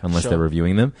that week unless they're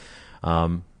reviewing them.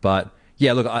 But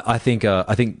yeah, look, I think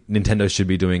Nintendo should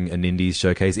be doing an indies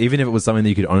showcase, even if it was something that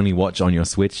you could only watch on your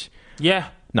Switch. Yeah.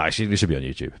 No, it should be on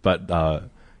YouTube. But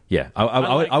yeah,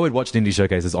 I would watch indie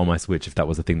showcases on my Switch if that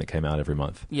was a thing that came out every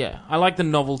month. Yeah, I like the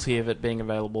novelty of it being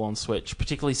available on Switch,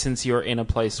 particularly since you're in a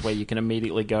place where you can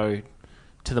immediately go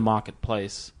to the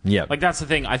marketplace. Yeah. Like, that's the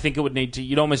thing. I think it would need to...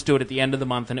 You'd almost do it at the end of the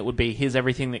month, and it would be, here's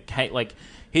everything that came... Like,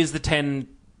 here's the 10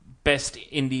 best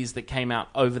indies that came out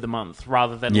over the month,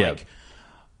 rather than, like...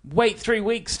 Wait 3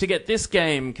 weeks to get this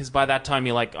game, because by that time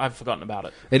you're like, I've forgotten about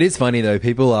it. It is funny though.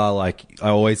 People are like, I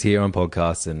always hear on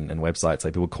podcasts and websites,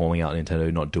 like people calling out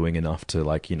Nintendo not doing enough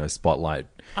to spotlight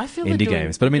I feel indie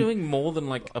games. But I mean, doing more than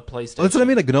like a PlayStation. That's what I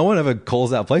mean. Like, no one ever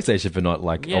calls out PlayStation for not or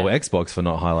Xbox for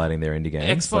not highlighting their indie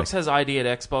games. Xbox has ID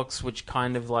at Xbox, which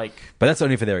kind of like. But that's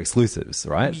only for their exclusives,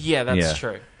 right? Yeah, that's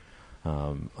true.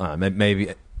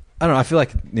 Maybe. I don't know. I feel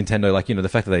like Nintendo, the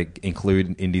fact that they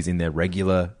include indies in their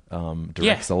regular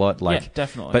directs a lot.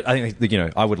 Definitely. But I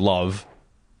think, I would love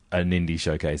an indie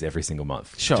showcase every single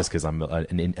month. Sure. Just because I'm an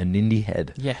indie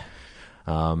head. Yeah.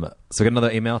 So we got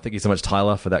another email. Thank you so much,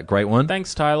 Tyler, for that great one.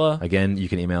 Thanks, Tyler. Again, you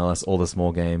can email us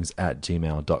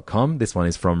allthesmallgames@gmail.com. This one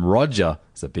is from Roger.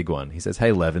 It's a big one. He says,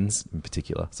 "Hey, Levins," in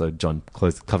particular. So, John,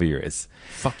 cover your ears.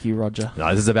 Fuck you, Roger.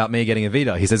 No, this is about me getting a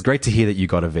Vita. He says, "Great to hear that you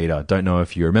got a Vita. Don't know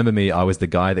if you remember me. I was the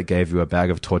guy that gave you a bag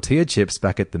of tortilla chips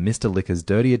back at the Mr. Liquor's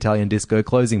Dirty Italian Disco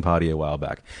closing party a while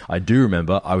back. I do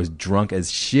remember. I was drunk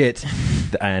as shit,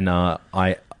 and I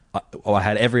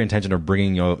had every intention of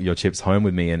bringing your chips home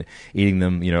with me and eating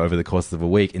them, over the course of a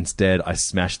week. Instead, I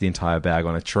smashed the entire bag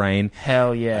on a train.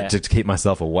 Hell yeah. To keep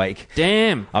myself awake.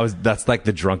 Damn. That's like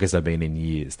the drunkest I've been in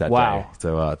years that day.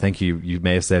 So thank you. You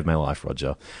may have saved my life,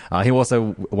 Roger. He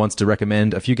also wants to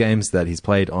recommend a few games that he's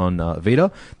played on Vita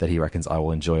that he reckons I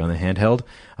will enjoy on the handheld.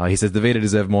 He says the Vita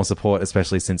deserved more support,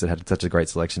 especially since it had such a great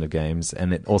selection of games,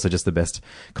 and it also just the best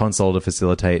console to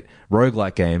facilitate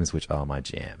roguelike games, which are my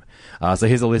jam. So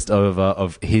here's a list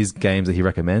of his games that he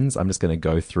recommends. I'm just going to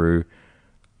go through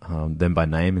them by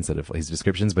name instead of his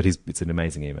descriptions, but it's an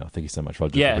amazing email. Thank you so much,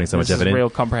 Roger, for putting so much effort in. Yeah, this is real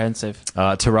comprehensive.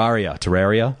 Terraria.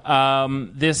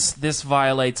 This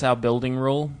violates our building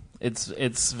rule.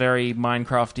 It's very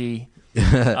Minecraft-y.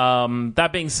 That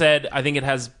being said, I think it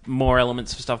has more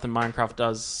elements for stuff than Minecraft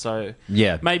does, so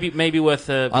yeah, maybe worth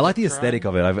a. I like the aesthetic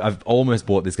of it. I've almost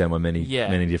bought this game on many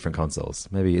different consoles.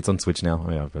 Maybe it's on Switch now.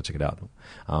 I'll go check it out.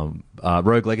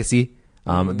 Rogue Legacy.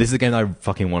 This is a game that I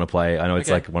fucking want to play. I know it's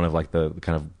like one of like the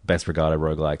kind of best regarded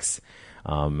roguelikes.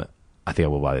 I think I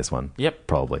will buy this one. Yep,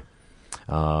 probably.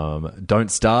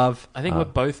 Don't Starve. I think we're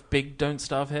both big Don't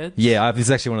Starve heads. Yeah, this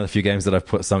is actually one of the few games that I've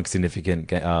put some significant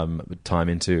time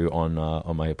into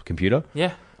on my computer.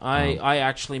 Yeah, I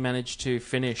actually managed to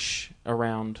finish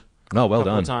around. Oh, well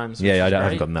done. Times, I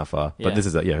haven't gotten that far, but this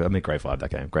is I'm in grade 5. That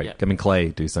game, great. Yeah. I mean, Clay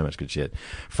do so much good shit.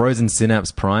 Frozen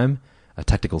Synapse Prime, a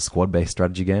tactical squad-based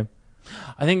strategy game.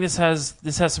 I think this has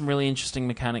some really interesting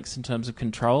mechanics in terms of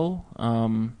control.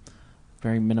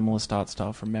 Very minimalist art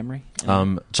style from memory.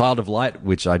 Child of Light,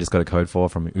 which I just got a code for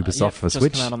from Ubisoft for just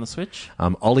Switch. Come out on the Switch.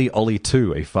 Ollie Ollie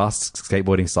 2, a fast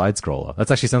skateboarding side scroller.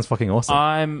 That actually sounds fucking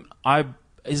awesome.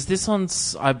 Is this on?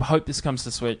 I hope this comes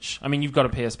to Switch. I mean, you've got a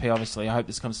PSP, obviously. I hope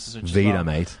this comes to Switch. Vita, as well.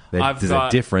 mate. There's a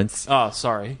difference. Oh,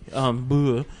 sorry.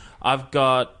 I've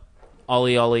got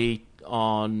Ollie Ollie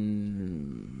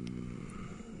on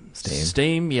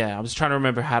Steam. Yeah, I was trying to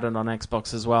remember how it on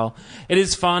Xbox as well. It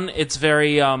is fun. It's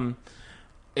very.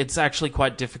 It's actually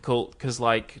quite difficult because,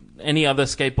 like any other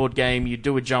skateboard game, you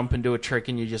do a jump and do a trick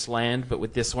and you just land. But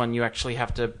with this one, you actually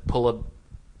have to pull a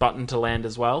button to land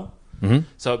as well. Mm-hmm.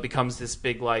 So it becomes this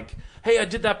big, like, hey, I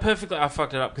did that perfectly. I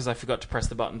fucked it up because I forgot to press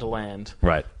the button to land.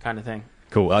 Right. Kind of thing.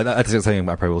 Cool. That's something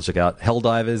I probably will check out.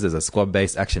 Helldivers is a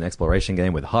squad-based action exploration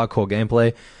game with hardcore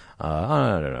gameplay.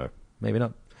 I don't know. Maybe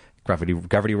not.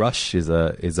 Gravity Rush is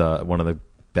one of the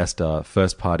best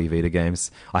first-party Vita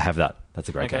games. I have that. That's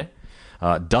a great game.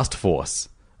 Dust Force,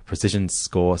 precision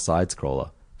score side-scroller.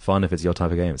 Fun if it's your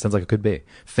type of game. It sounds like it could be.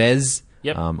 Fez.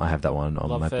 Yep. I have that one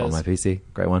on my PC.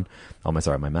 Great one. On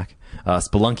my Mac.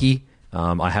 Spelunky.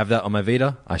 I have that on my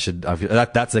Vita.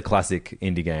 That's a classic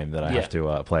indie game that I have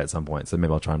to play at some point. So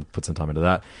maybe I'll try and put some time into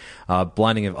that.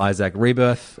 Blinding of Isaac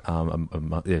Rebirth.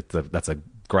 That's a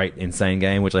great, insane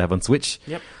game, which I have on Switch.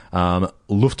 Yep.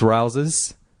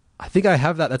 Luftrausers. I think I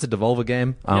have that. That's a Devolver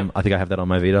game. Yep. I think I have that on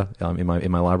my Vita in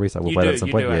my library, so I will play that at some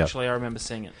point. You do, actually. I remember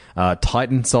seeing it.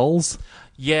 Titan Souls.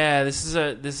 Yeah, this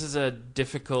is a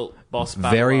difficult boss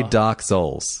battle. Very Dark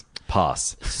Souls.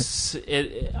 Pass.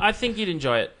 I think you'd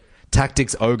enjoy it.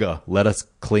 Tactics Ogre, Let Us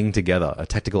Cling Together, a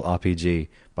tactical RPG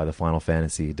by the Final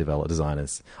Fantasy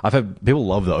designers. I've heard people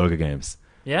love the Ogre games.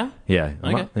 Yeah? Yeah.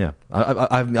 Okay. Yeah.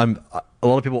 I'm a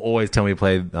lot of people always tell me to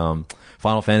play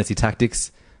Final Fantasy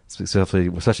Tactics,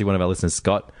 especially one of our listeners,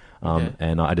 Scott,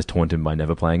 and I just taunt him by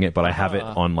never playing it, but I have it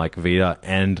on like Vita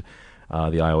and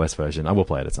the iOS version. I will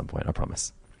play it at some point, I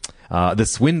promise. The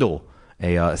Swindle,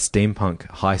 a steampunk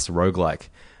heist roguelike.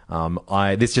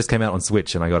 This just came out on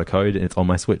Switch, and I got a code, and it's on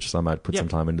my Switch, so I might put some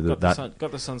time into that.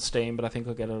 Got this on Steam, but I think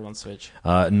I'll get it on Switch.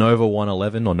 Nova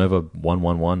 111, or Nova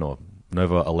 111, or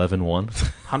Nova 11-1.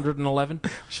 111?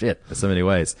 Shit, there's so many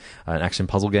ways. An action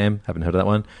puzzle game, haven't heard of that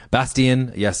one.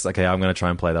 Bastion, yes, okay, I'm going to try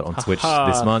and play that on Switch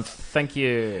this month. Thank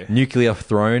you. Nuclear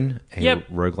Throne, a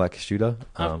roguelike shooter.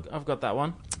 I've got that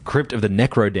one. Crypt of the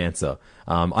Necrodancer.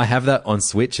 I have that on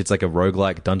Switch. It's like a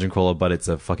roguelike dungeon crawler, but it's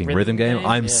a fucking rhythm game.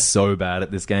 I'm so bad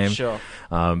at this game. Sure.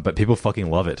 But people fucking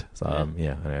love it. So,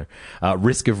 I know.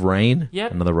 Risk of Rain,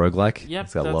 another roguelike. Yep.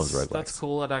 This guy loves roguelikes. That's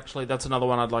cool. That's another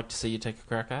one I'd like to see you take a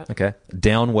crack at. Okay.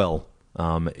 Downwell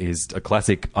is a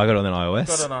classic. I got it on iOS.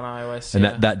 Got it on iOS,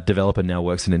 and that developer now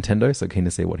works for Nintendo, so keen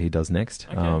to see what he does next.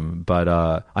 Okay. But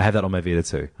I have that on my Vita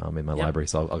too, in my library,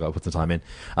 so I'll go put some time in.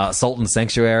 Sultan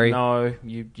Sanctuary. No,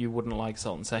 you wouldn't like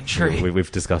Sultan Sanctuary.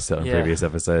 We've discussed it on previous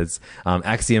episodes.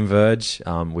 Axiom Verge,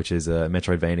 which is a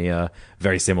Metroidvania,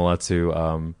 very similar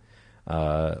to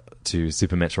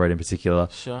Super Metroid in particular.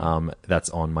 Sure. That's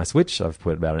on my Switch. I've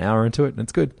put about an hour into it, and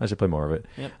it's good. I should play more of it.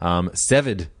 Yep.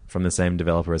 Severed, from the same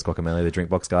developer as Guacamelee, the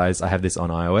Drinkbox guys. I have this on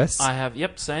iOS. I have,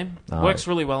 same. Works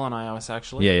really well on iOS,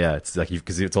 actually. Yeah. It's like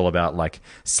because it's all about like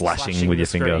slashing with your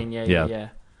finger. Yeah.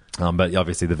 But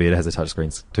obviously the Vita has a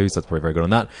touchscreen too, so it's probably very good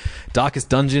on that. Darkest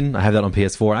Dungeon, I have that on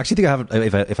PS4. I actually think I have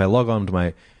if I log on to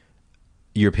my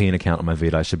European account on my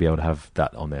Vita, I should be able to have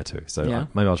that on there too. So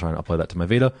maybe I'll try and upload that to my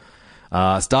Vita.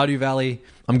 Stardew Valley,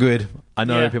 I'm good. I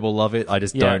know people love it. I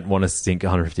just don't want to sink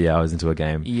 150 hours into a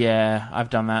game. Yeah, I've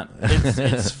done that.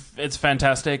 It's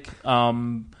fantastic.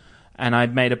 And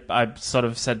I sort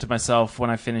of said to myself when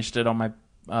I finished it on my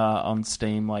on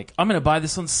Steam, like, I'm going to buy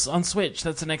this on Switch.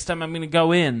 That's the next time I'm going to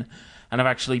go in. And I've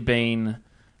actually been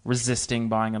resisting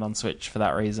buying it on Switch for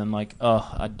that reason. Like,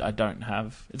 I don't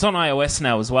have... It's on iOS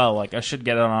now as well. Like, I should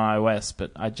get it on iOS,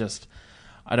 but I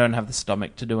don't have the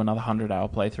stomach to do another 100-hour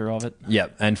playthrough of it. Yeah,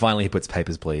 and finally he puts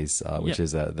Papers, Please, which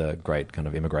is the great kind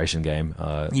of immigration game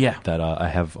that I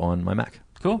have on my Mac.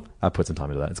 Cool. I put some time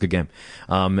into that. It's a good game.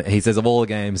 He says, of all the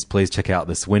games, please check out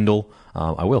The Swindle.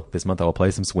 I will. This month I will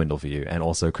play some Swindle for you. And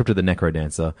also Crypt of the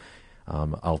Necrodancer.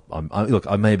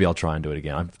 Look, maybe I'll try and do it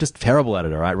again. I'm just terrible at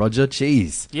it, all right, Roger?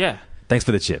 Jeez. Yeah. Thanks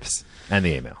for the chips and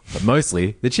the email. But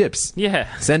mostly the chips.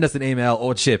 Yeah. Send us an email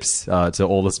or chips to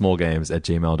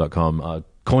allthesmallgames@gmail.com.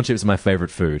 Corn chips are my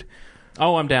favorite food.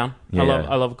 Oh, I'm down. Yeah.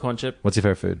 I love a corn chip. What's your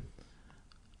favorite food?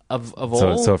 Of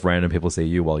all? So if random people see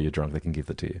you while you're drunk, they can give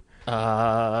it to you.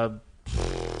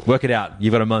 Work it out.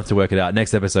 You've got a month to work it out.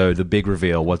 Next episode, the big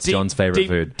reveal. What's John's favorite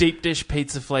food? Deep dish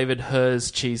pizza flavored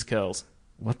Hers cheese curls.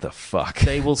 What the fuck?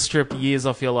 They will strip years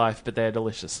off your life, but they're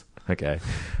delicious. Okay.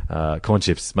 Corn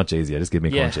chips, much easier. Just give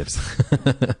me corn chips.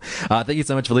 Thank you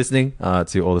so much for listening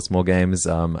to All the Small Games.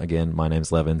 Again, my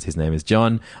name's Levins. His name is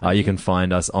John. You can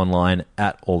find us online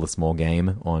at All the Small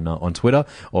Game on Twitter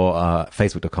or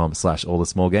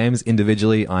facebook.com/allthesmallgames.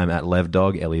 Individually, I'm at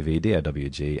LevDog,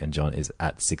 LEVDOWG, and John is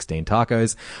at 16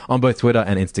 Tacos on both Twitter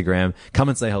and Instagram. Come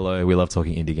and say hello. We love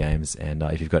talking indie games. And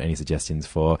if you've got any suggestions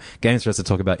for games for us to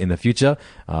talk about in the future,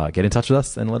 get in touch with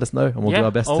us and let us know, and we'll do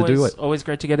our best to do it. Always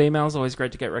great to get emails. Always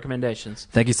great to get recommendations.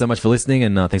 Thank you so much for listening,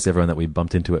 and thanks to everyone that we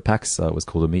bumped into at PAX. It was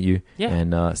cool to meet you. Yeah.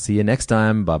 And see you next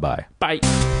time. Bye-bye. Bye.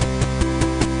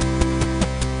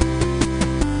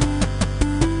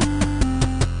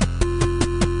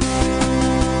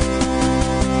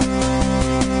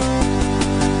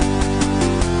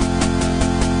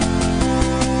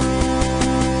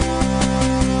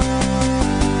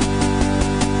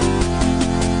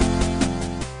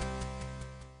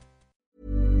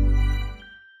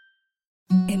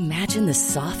 Imagine the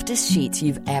softest sheets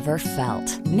you've ever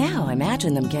felt. Now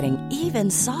imagine them getting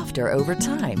even softer over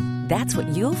time. That's what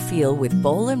you'll feel with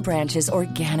Boll & Branch's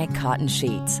organic cotton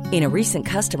sheets. In a recent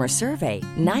customer survey,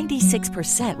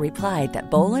 96% replied that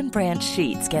Boll & Branch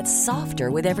sheets get softer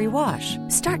with every wash.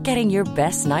 Start getting your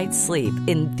best night's sleep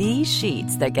in these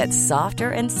sheets that get softer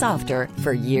and softer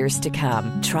for years to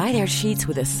come. Try their sheets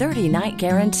with a 30-night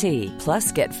guarantee.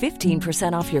 Plus, get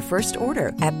 15% off your first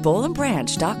order at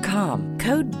bollandbranch.com.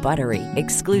 Code BUTTERY.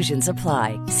 Exclusions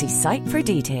apply. See site for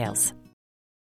details.